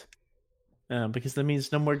moment. Because that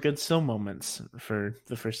means no more good Syl moments for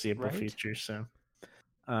the foreseeable future. So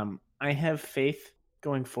I have faith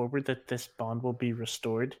going forward that this bond will be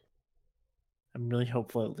restored. I'm really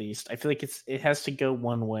hopeful, at least. I feel like it has to go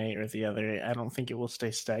one way or the other. I don't think it will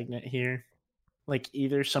stay stagnant here. Like,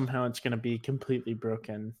 either somehow it's going to be completely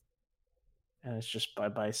broken and it's just bye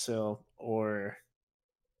bye Syl, or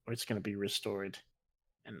it's going to be restored.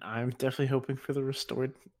 And I'm definitely hoping for the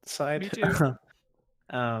restored side. Me too.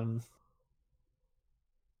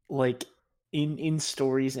 Like, in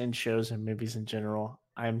stories and shows and movies in general,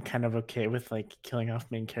 I'm kind of okay with like killing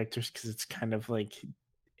off main characters because it's kind of like,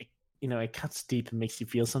 it cuts deep and makes you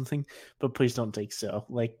feel something. But please don't take Syl.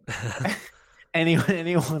 Like,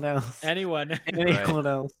 anyone else, Anyone. anyone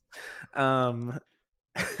else.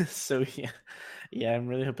 So yeah, I'm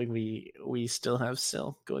really hoping we still have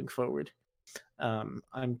Syl going forward.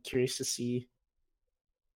 I'm curious to see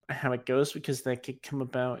how it goes because that could come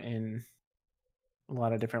about in a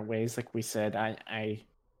lot of different ways. Like we said, I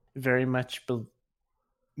very much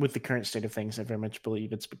with the current state of things, I very much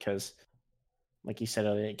believe it's because, like you said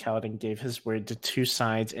earlier, Kaladin gave his word to two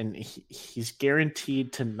sides, and he's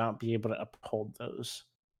guaranteed to not be able to uphold those.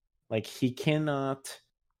 Like, he cannot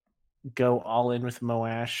go all in with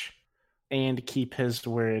Moash and keep his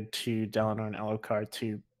word to Dalinar and Alucard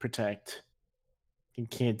to protect. He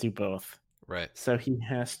can't do both. Right. So he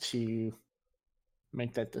has to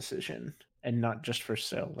make that decision, and not just for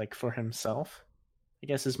Syl, like for himself, I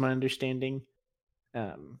guess is my understanding.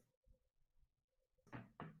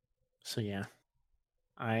 So yeah,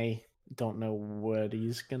 I don't know what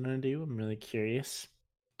he's gonna do. I'm really curious.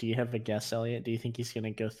 Do you have a guess, Elliot? Do you think he's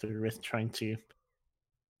gonna go through with trying to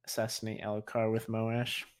assassinate Alucard with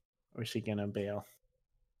Moash, or is he gonna bail?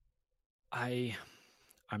 I'm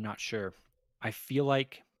not sure. I feel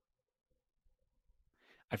like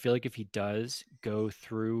if he does go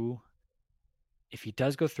through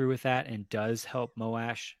with that and does help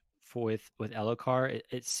Moash with Elokar,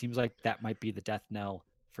 it seems like that might be the death knell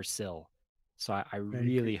for Syl. So I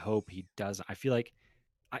really hope he doesn't. I feel like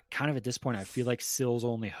kind of at this point, I feel like Syl's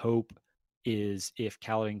only hope is if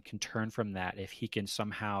Kaladin can turn from that, if he can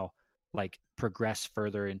somehow like progress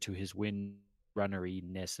further into his wind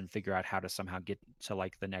runneriness and figure out how to somehow get to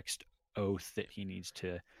like the next oath that he needs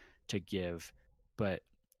to give. But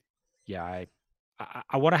yeah,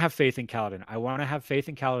 I want to have faith in Kaladin. I want to have faith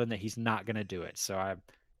in Kaladin that he's not going to do it. So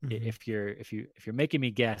if you're making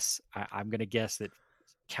me guess, I'm going to guess that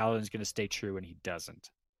Kaladin's going to stay true and he doesn't.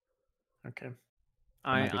 Okay.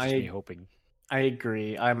 Me hoping. I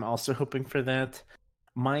agree. I'm also hoping for that.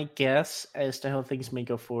 My guess as to how things may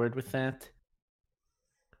go forward with that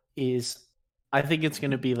is, I think it's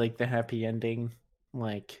going to be like the happy ending,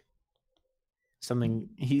 like something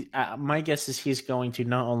my guess is he's going to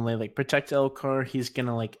not only like protect Elkar, he's going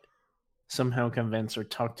to like somehow convince or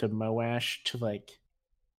talk to Moash to like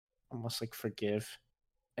almost like forgive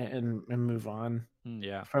and move on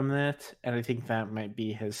from that. And I think that might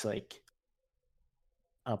be his like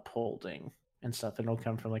upholding and stuff, and it'll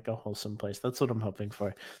come from like a wholesome place. That's what I'm hoping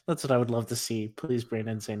for. That's what I would love to see. Please,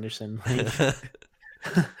 Brandon Sanderson. Like,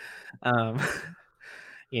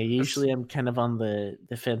 yeah, usually I'm kind of on the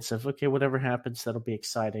fence of, okay, whatever happens, that'll be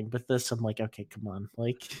exciting. But this, I'm like, okay, come on,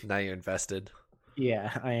 like, now you're invested.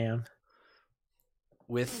 Yeah, I am.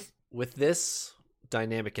 With this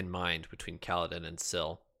dynamic in mind between Kaladin and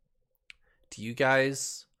Syl, do you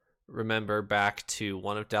guys remember back to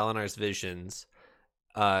one of Dalinar's visions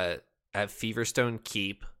at Feverstone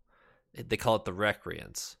Keep? They call it the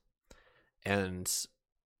Recreants, and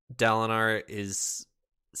Dalinar is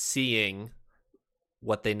seeing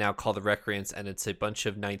what they now call the Recreants, and it's a bunch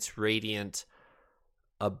of Knights Radiant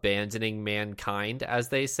abandoning mankind, as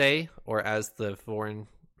they say, or as the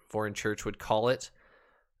foreign church would call it.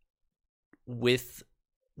 With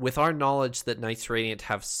our knowledge that Knights Radiant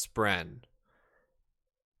have Spren,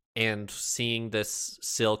 and seeing this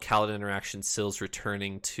Syl Kaladin interaction, Syl's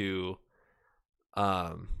returning to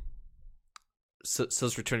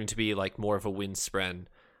Syl's returning to be like more of a wind Spren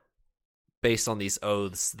based on these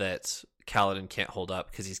oaths that Kaladin can't hold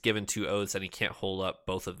up, because he's given 2 oaths and he can't hold up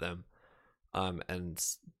both of them. And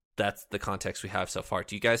that's the context we have so far.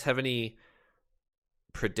 Do you guys have any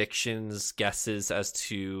predictions, guesses as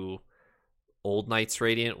to Old Knights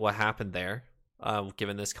Radiant, what happened there,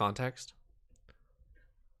 given this context?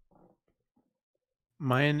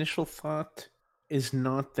 My initial thought is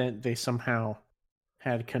not that they somehow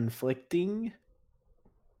had conflicting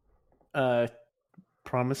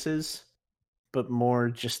promises, but more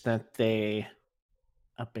just that they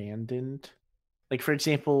abandoned. Like, for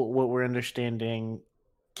example, what we're understanding,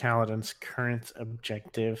 Kaladin's current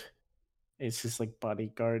objective is his like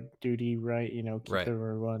bodyguard duty, right? Keep right.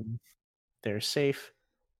 everyone there safe.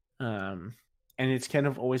 And and it's kind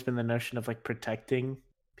of always been the notion of like protecting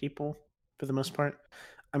people for the most part.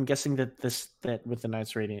 I'm guessing that that with the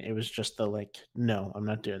Knights Radiant, it was just the like, no, I'm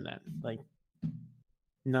not doing that. Like,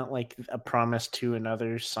 not like a promise to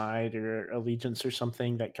another side or allegiance or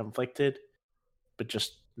something that conflicted, but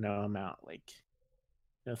just no, I'm out. Like,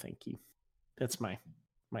 no, thank you. That's my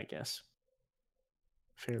guess.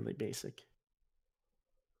 Fairly basic.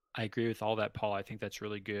 I agree with all that, Paul. I think that's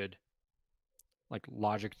really good, like,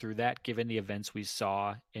 logic through that, given the events we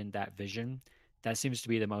saw in that vision. That seems to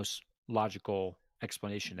be the most logical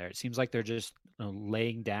explanation there. It seems like they're just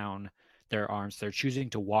laying down their arms. They're choosing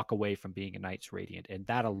to walk away from being a Knights Radiant, and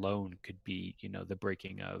that alone could be, the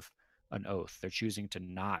breaking of an oath. They're choosing to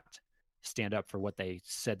not stand up for what they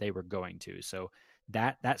said they were going to. So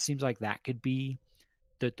that seems like that could be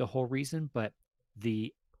the whole reason. But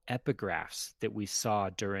the epigraphs that we saw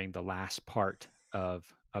during the last part of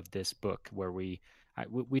this book, where we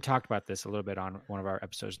talked about this a little bit on one of our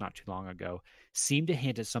episodes not too long ago, seemed to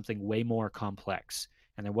hint at something way more complex,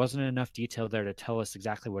 and there wasn't enough detail there to tell us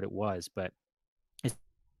exactly what it was, but it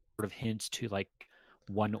sort of hints to like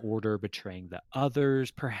one order betraying the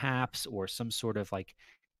others, perhaps, or some sort of like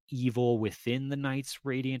evil within the Knights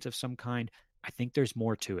Radiant of some kind. I think there's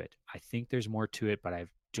more to it. But I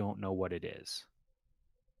don't know what it is.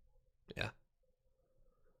 Yeah.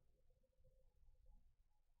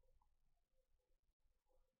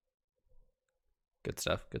 Good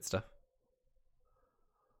stuff.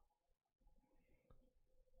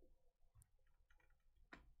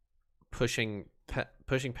 Pushing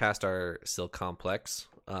past our Silk Complex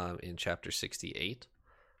in chapter 68,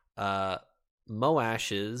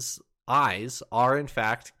 Moash's eyes are in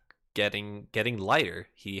fact getting lighter.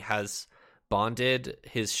 He has bonded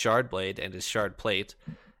his shard blade and his shard plate,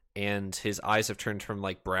 and his eyes have turned from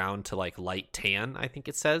like brown to like light tan, I think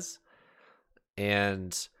it says.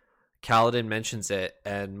 And Kaladin mentions it,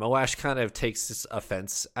 and Moash kind of takes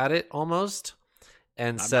offense at it almost,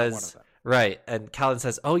 and I'm says, not one of them. right. And Kaladin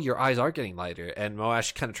says, "Oh, your eyes are getting lighter." And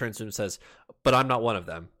Moash kind of turns to him and says, "But I'm not one of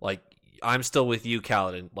them. Like, I'm still with you,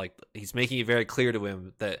 Kaladin." Like, he's making it very clear to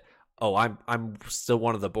him that, "Oh, I'm still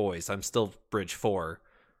one of the boys. I'm still Bridge 4.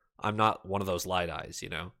 I'm not one of those light eyes,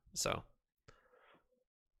 So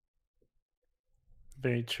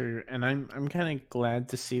Very true, and I'm kind of glad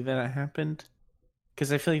to see that it happened,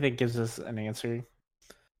 because I feel like that gives us an answer.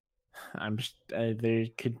 I'm just, there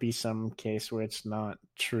could be some case where it's not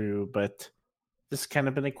true, but this has kind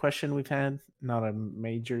of been a question we've had, not a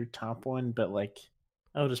major top one, but like,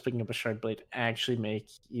 oh, does picking up a shard blade actually make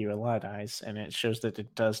you a light eyes? And it shows that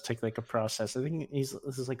it does take like a process. I think this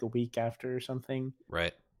is like a week after or something.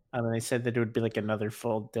 right. And they said that it would be like another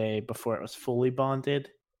full day before it was fully bonded.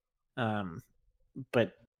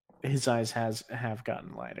 But his eyes have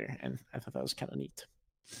gotten lighter, and I thought that was kind of neat.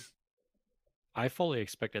 I fully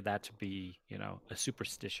expected that to be, a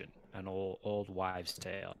superstition, an old wives'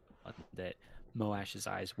 tale, that Moash's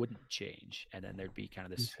eyes wouldn't change, and then there'd be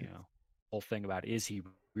kind of this, whole thing about, is he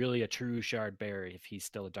really a true shard bearer if he's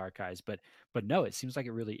still a dark eyes? But no, it seems like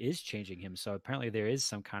it really is changing him. So apparently there is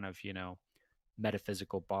some kind of,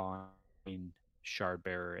 metaphysical bond between shard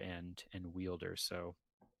bearer and wielder. So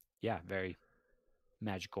yeah, very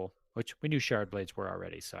magical, which we knew shard blades were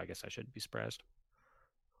already, so I guess I shouldn't be surprised.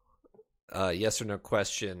 Yes or no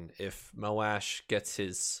question: if Moash gets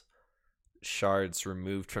his shards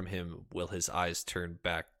removed from him, will his eyes turn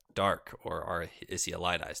back dark, or is he a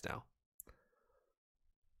light eyes now?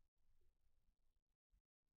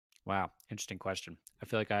 Wow, interesting question. I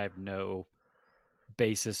feel like I have no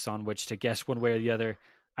basis on which to guess one way or the other.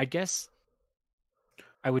 I guess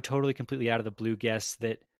I would totally completely out of the blue guess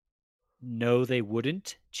that no, they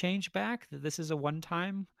wouldn't change back, that this is a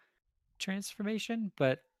one-time transformation,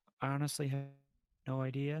 but I honestly have no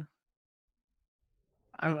idea.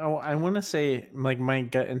 I want to say, like, my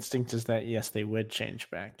gut instinct is that yes, they would change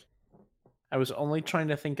back. I was only trying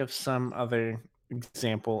to think of some other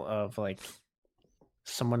example of like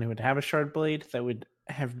someone who would have a shard blade that would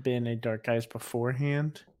have been a dark eyes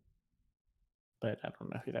beforehand, but I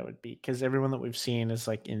don't know who that would be, because everyone that we've seen is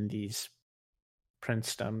like in these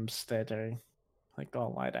princedoms that are like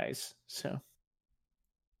all light eyes. So,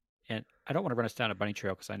 And I don't want to run us down a bunny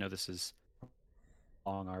trail because I know this is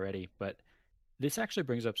long already, but this actually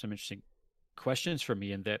brings up some interesting questions for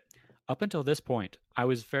me, in that up until this point, I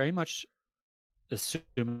was very much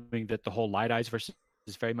assuming that the whole light eyes versus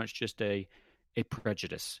is very much just a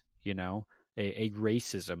prejudice, a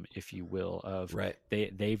racism, if you will, of Right.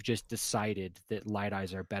 They've just decided that light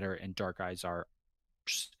eyes are better and dark eyes are,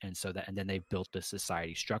 and so that, and then they've built the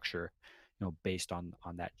society structure, based on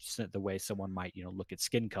that, the way someone might, look at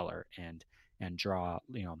skin color and and draw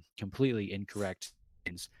completely incorrect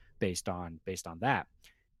things based on that.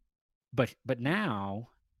 But now,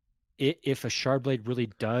 if a shard blade really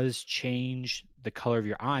does change the color of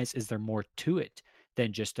your eyes, is there more to it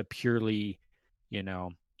than just a purely,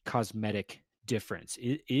 cosmetic difference?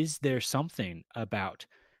 Is there something about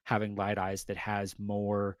having light eyes that has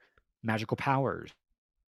more magical powers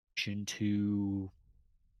to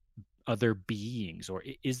other beings, or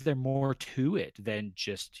is there more to it than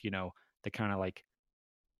just the kind of like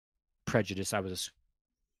prejudice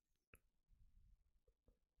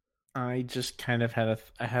I just kind of had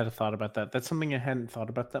a thought about that. That's something I hadn't thought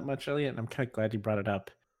about that much, Elliot, and I'm kind of glad you brought it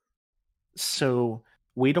up. So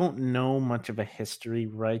we don't know much of a history,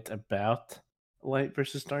 right, about light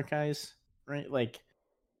versus dark eyes, right? Like,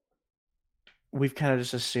 we've kind of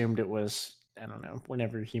just assumed it was, I don't know,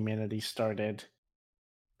 whenever humanity started,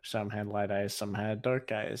 some had light eyes, some had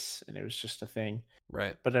dark eyes, and it was just a thing.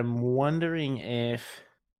 Right. But I'm wondering if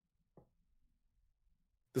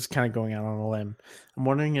this is kind of going out on a limb. I'm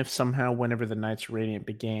wondering if somehow, whenever the Knights Radiant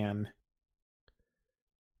began,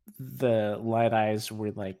 the light eyes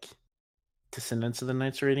were like descendants of the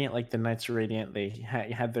Knights Radiant. Like the Knights Radiant, they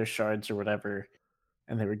had their shards or whatever,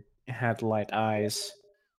 and they had light eyes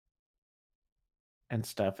and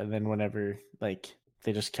stuff. And then whenever like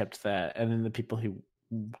they just kept that, and then the people who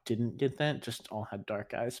didn't get that just all had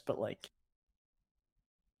dark eyes. But like,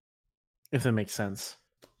 if that makes sense,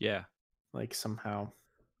 Yeah. like somehow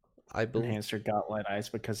I believe Enhancer got light eyes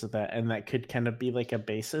because of that, and that could kind of be like a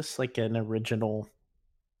basis, like an original,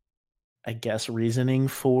 I guess, reasoning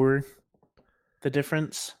for the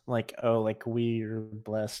difference. Like, oh, like we're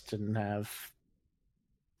blessed and have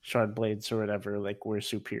shard blades or whatever, like we're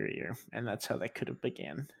superior, and that's how that could have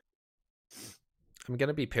began. I'm going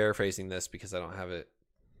to be paraphrasing this because I don't have it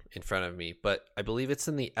in front of me, but I believe it's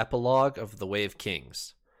in the epilogue of The Way of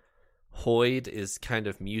Kings. Hoid is kind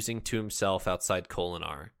of musing to himself outside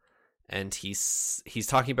Kholinar, and he's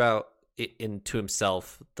talking about it to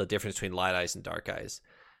himself, the difference between light eyes and dark eyes.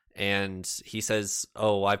 And he says,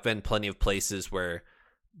 oh, I've been plenty of places where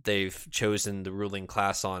they've chosen the ruling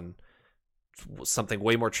class on something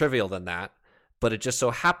way more trivial than that, but it just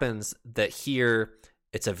so happens that here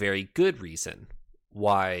it's a very good reason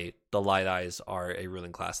why the light eyes are a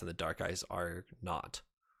ruling class and the dark eyes are not.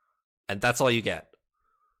 And that's all you get.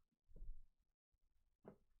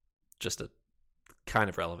 Just a kind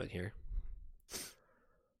of relevant here.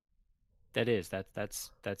 That's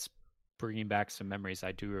bringing back some memories.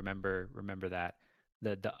 I do remember that.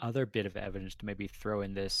 The other bit of evidence to maybe throw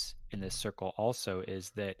in this circle also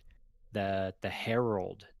is that the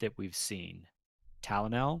herald that we've seen,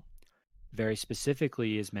 Talonel, very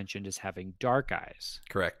specifically is mentioned as having dark eyes.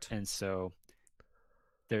 Correct. And so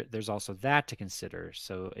there's also that to consider.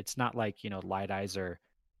 So it's not like, light eyes are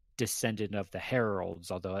descendant of the heralds,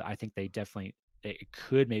 although I think it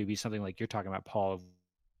could maybe be something like you're talking about, Paul,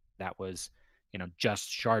 that was, just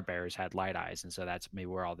shard bearers had light eyes, and so that's maybe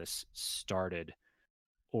where all this started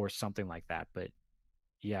or something like that. But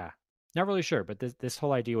yeah, not really sure. But this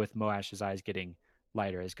whole idea with Moash's eyes getting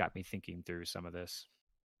lighter has got me thinking through some of this.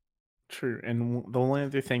 True. And the only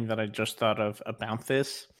other thing that I just thought of about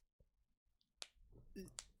this,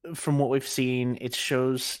 from what we've seen, it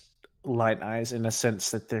shows light eyes in a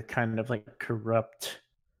sense that they're kind of like corrupted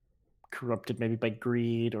maybe by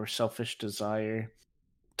greed or selfish desire.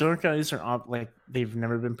 Dark eyes are like, they've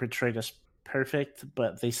never been portrayed as perfect,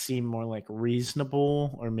 but they seem more like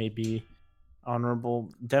reasonable or maybe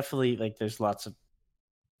honorable. Definitely, like, there's lots of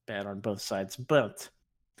bad on both sides, but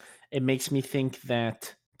it makes me think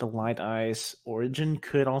that the light eyes origin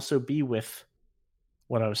could also be with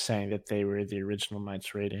what I was saying, that they were the original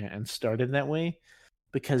Knights Radiant and started that way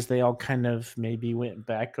because they all kind of maybe went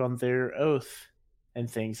back on their oath and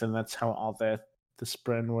things, and that's how all the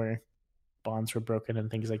Spren were bonds were broken and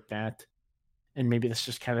things like that. And maybe that's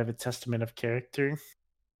just kind of a testament of character,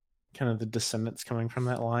 kind of the descendants coming from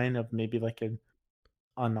that line of maybe like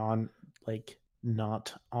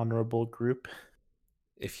not honorable group.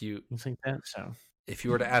 If you think that, so if you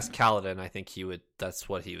were to ask Kaladin, I think that's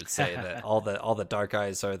what he would say, that all the dark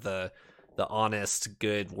eyes are the honest,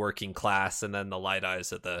 good working class, and then the light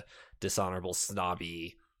eyes are the dishonorable,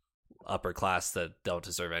 snobby upper class that don't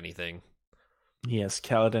deserve anything. Yes,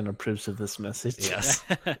 Kaladin approves of this message. Yes.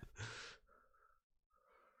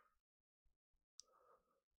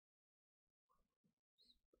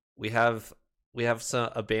 We have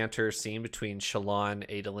a banter scene between Shallan,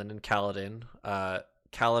 Adolin, and Kaladin.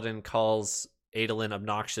 Kaladin calls Adolin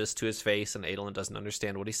obnoxious to his face, and Adolin doesn't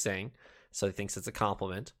understand what he's saying, so he thinks it's a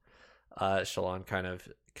compliment. Shallan kind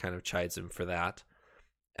of chides him for that,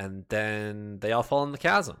 and then they all fall in the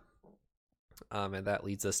chasm. And that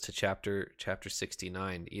leads us to chapter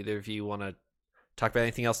 69. Either of you want to talk about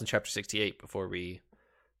anything else in chapter 68 before we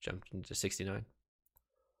jump into 69?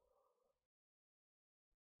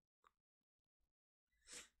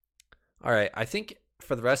 All right, I think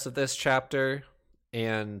for the rest of this chapter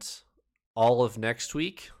and all of next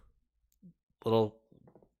week, little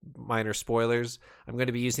minor spoilers, I'm going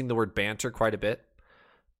to be using the word banter quite a bit.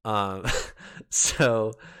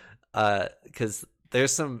 So because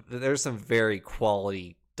there's some very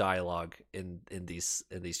quality dialogue in these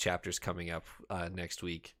chapters coming up next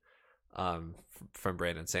week from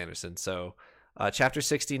Brandon Sanderson. So chapter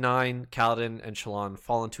 69, Kaladin and Shallan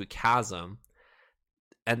fall into a chasm,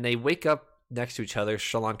 and they wake up next to each other.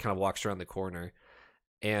 Shallan kind of walks around the corner,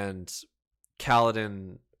 and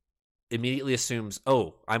Kaladin immediately assumes,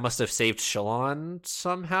 oh, I must have saved Shallan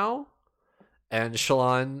somehow. And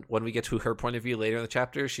Shallan, when we get to her point of view later in the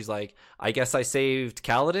chapter, she's like, I guess I saved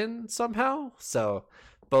Kaladin somehow. So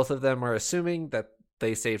both of them are assuming that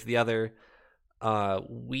they saved the other.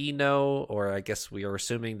 We know, or I guess we are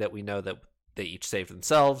assuming that we know that they each saved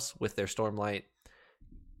themselves with their Stormlight.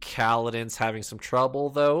 Kaladin's having some trouble,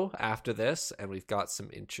 though, after this, and we've got some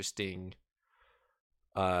interesting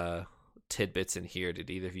tidbits in here. Did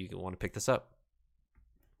either of you want to pick this up?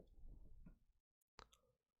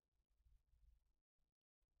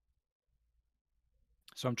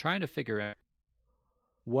 So I'm trying to figure out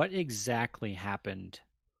what exactly happened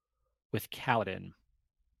with Kaladin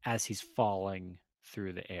as he's falling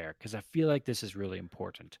through the air, because I feel like this is really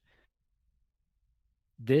important.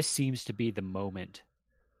 This seems to be the moment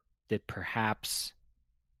that perhaps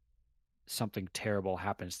something terrible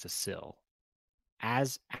happens to Syl.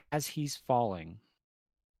 As he's falling,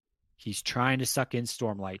 he's trying to suck in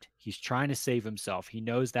Stormlight. He's trying to save himself. He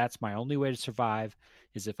knows that's my only way to survive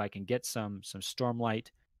is if I can get some Stormlight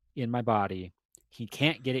in my body. He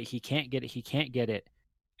can't get it. He can't get it. He can't get it.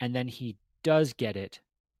 And then he does get it.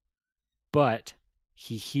 But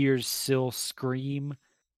he hears Syl scream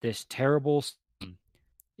this terrible scream.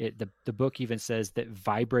 The book even says that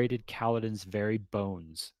vibrated Kaladin's very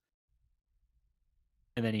bones.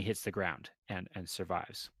 And then he hits the ground and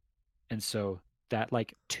survives. And so that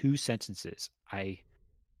like two sentences I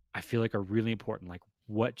feel like are really important. Like,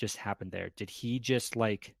 what just happened there? Did he just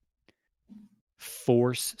like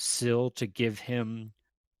force Syl to give him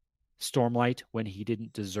Stormlight when he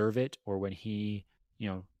didn't deserve it, or when he,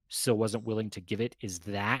 Syl wasn't willing to give it? Is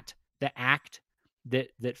that the act that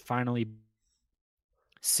finally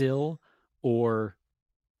Syl, or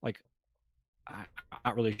like, I'm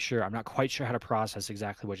not really sure. I'm not quite sure how to process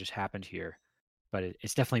exactly what just happened here, but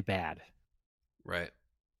it's definitely bad. Right.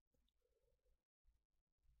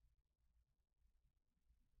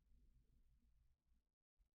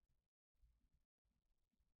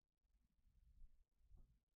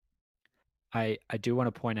 I do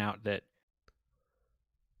want to point out that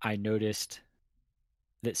I noticed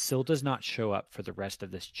that Syl does not show up for the rest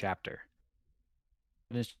of this chapter.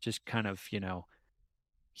 And it's just kind of,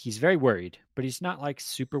 he's very worried, but he's not like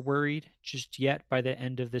super worried just yet by the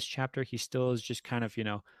end of this chapter. He still is just kind of,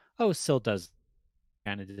 oh, Syl does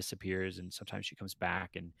kind of disappears, and sometimes she comes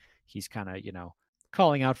back, and he's kind of,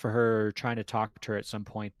 calling out for her, trying to talk to her at some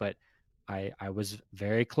point. But I was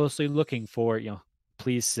very closely looking for,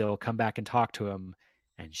 please, Syl, come back and talk to him.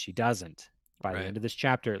 And she doesn't. By the end of this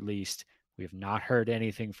chapter, at least, we have not heard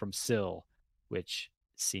anything from Syl, which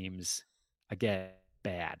seems, again,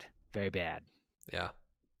 bad. Very bad. Yeah.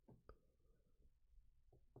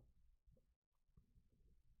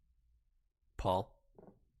 Paul?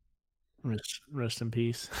 Rest in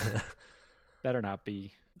peace. Better not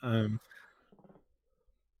be.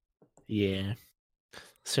 Yeah.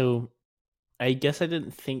 So I guess I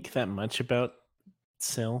didn't think that much about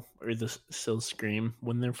Syl or the Syl scream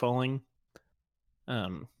when they're falling.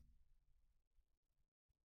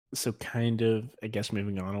 So kind of, I guess,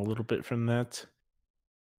 moving on a little bit from that,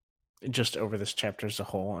 just over this chapter as a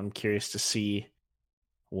whole, I'm curious to see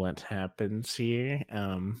what happens here.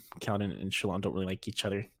 Kaladin and Shallan don't really like each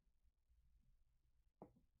other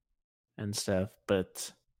and stuff,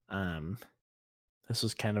 but this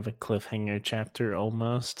was kind of a cliffhanger chapter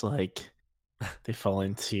almost. Like, they fall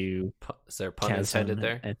into is there a pun intended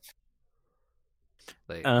there?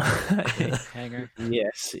 Like, hanger.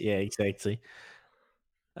 Yes, yeah, exactly.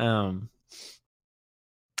 Yeah,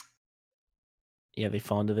 they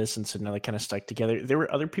fall into this, and so now they kind of stuck together. There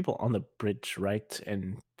were other people on the bridge, right?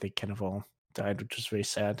 And they kind of all died, which was very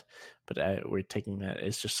sad. But we're taking that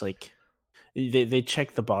as just like they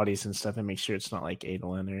check the bodies and stuff and make sure it's not like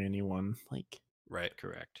Adolin or anyone like. Right.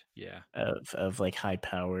 Correct. Yeah. Of like high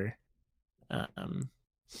power. But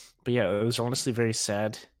yeah, it was honestly very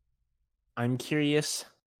sad. I'm curious.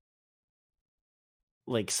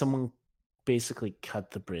 Like someone basically cut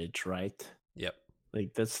the bridge, right? Yep.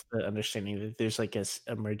 Like that's the understanding that there's like a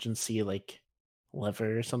emergency like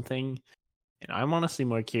lever or something. And I'm honestly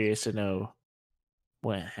more curious to know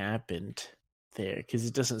what happened there because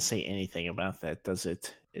it doesn't say anything about that, does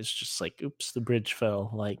it? It's just like, oops, the bridge fell.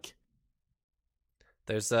 Like,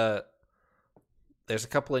 There's a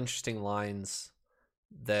couple interesting lines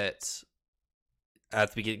that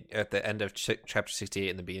at the end of chapter 68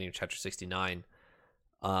 and the beginning of chapter 69.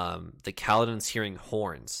 The Kaladin's hearing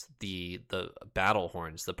horns, the battle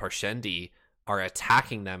horns. The Parshendi are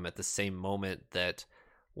attacking them at the same moment that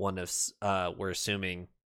one of we're assuming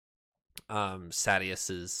Sadeas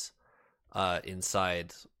is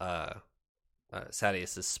inside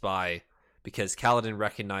Sadeas' spy, because Kaladin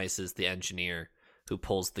recognizes the engineer who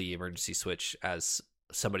pulls the emergency switch as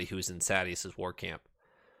somebody who's in Sadeas' war camp.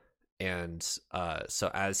 And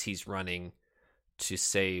so as he's running to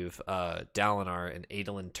save Dalinar, and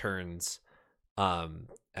Adolin turns and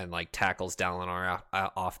like tackles Dalinar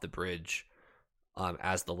off the bridge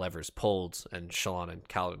as the lever's pulled, and Shallan and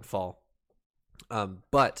Kaladin fall.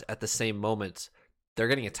 But at the same moment, they're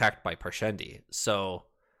getting attacked by Parshendi. So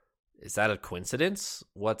is that a coincidence?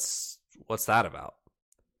 What's that about?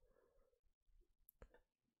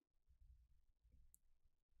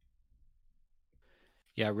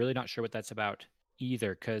 Yeah, really not sure what that's about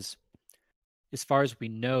either, because as far as we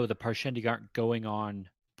know, the Parshendi aren't going on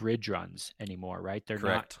bridge runs anymore, right? They're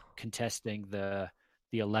Correct. not contesting the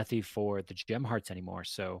Alethi for the gem hearts anymore.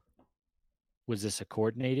 So was this a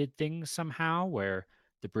coordinated thing somehow where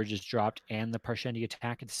the bridges dropped and the Parshendi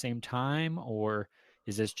attack at the same time? Or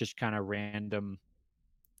is this just kind of random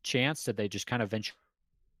chance that they just kind of venture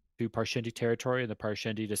to Parshendi territory and the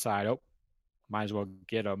Parshendi decide, oh, might as well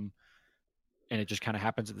get them, and it just kind of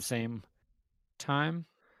happens at the same time?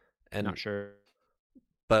 And not sure.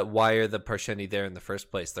 But why are the Parshendi there in the first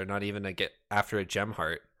place? They're not even to get after a gem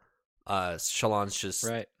heart. Shallan's just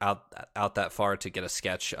out that far to get a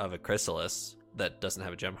sketch of a chrysalis that doesn't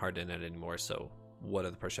have a gem heart in it anymore. So what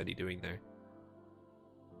are the Parshendi doing there?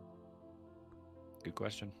 Good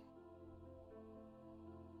question.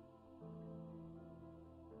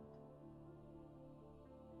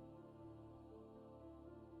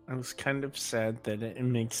 I was kind of sad that it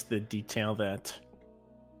makes the detail that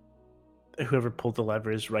whoever pulled the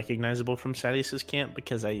lever is recognizable from Sadeas' camp,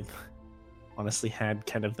 because I honestly had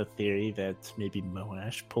kind of the theory that maybe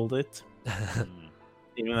Moash pulled it.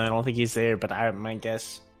 Even though I don't think he's there, but my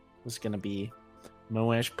guess was going to be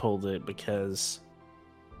Moash pulled it because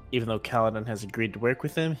even though Kaladin has agreed to work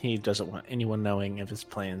with him, he doesn't want anyone knowing of his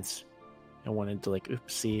plans. I wanted to like,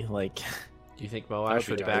 oopsie, like... Do you think Moash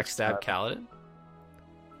would backstab Kaladin?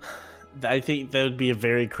 I think that would be a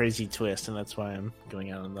very crazy twist, and that's why I'm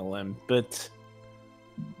going out on the limb. But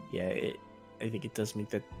yeah, I think it does make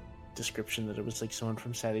that description that it was like someone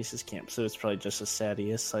from Sadeas' camp, so it's probably just a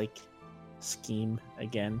Sadeas like scheme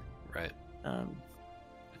again. Right. I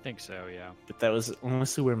think so, yeah. But that was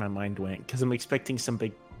honestly where my mind went, because I'm expecting some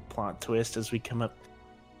big plot twist as we come up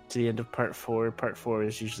to the end of part 4. Part 4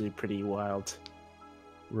 is usually a pretty wild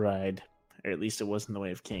ride, or at least it was in The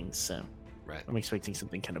Way of Kings, so right. I'm expecting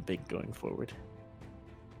something kind of big going forward.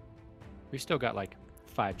 We've still got like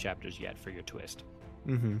 5 chapters yet for your twist.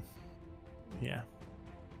 Mm-hmm. Yeah.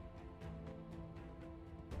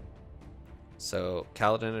 So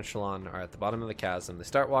Kaladin and Shallan are at the bottom of the chasm. They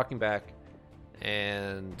start walking back,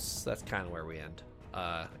 and that's kind of where we end.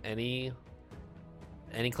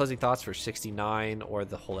 Any closing thoughts for 69 or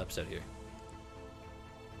the whole episode here?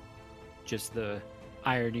 Just the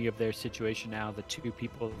irony of their situation now, the two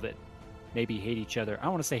people that maybe hate each other. I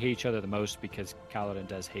don't want to say hate each other the most, because Kaladin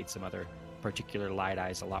does hate some other particular light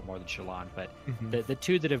eyes a lot more than Shallan, but the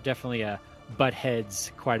two that have definitely butt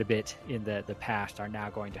heads quite a bit in the past are now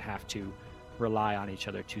going to have to rely on each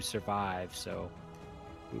other to survive. So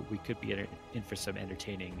we could be in for some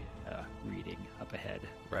entertaining reading up ahead.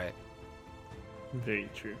 Right. Very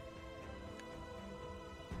true.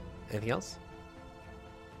 Anything else?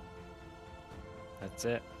 That's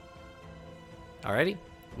it. Alrighty.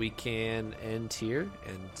 We can end here,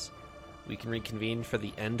 and we can reconvene for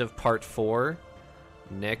the end of part 4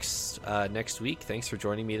 next week. Thanks for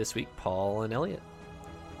joining me this week, Paul and Elliot.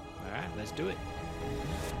 All right, let's do it.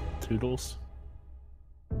 Toodles.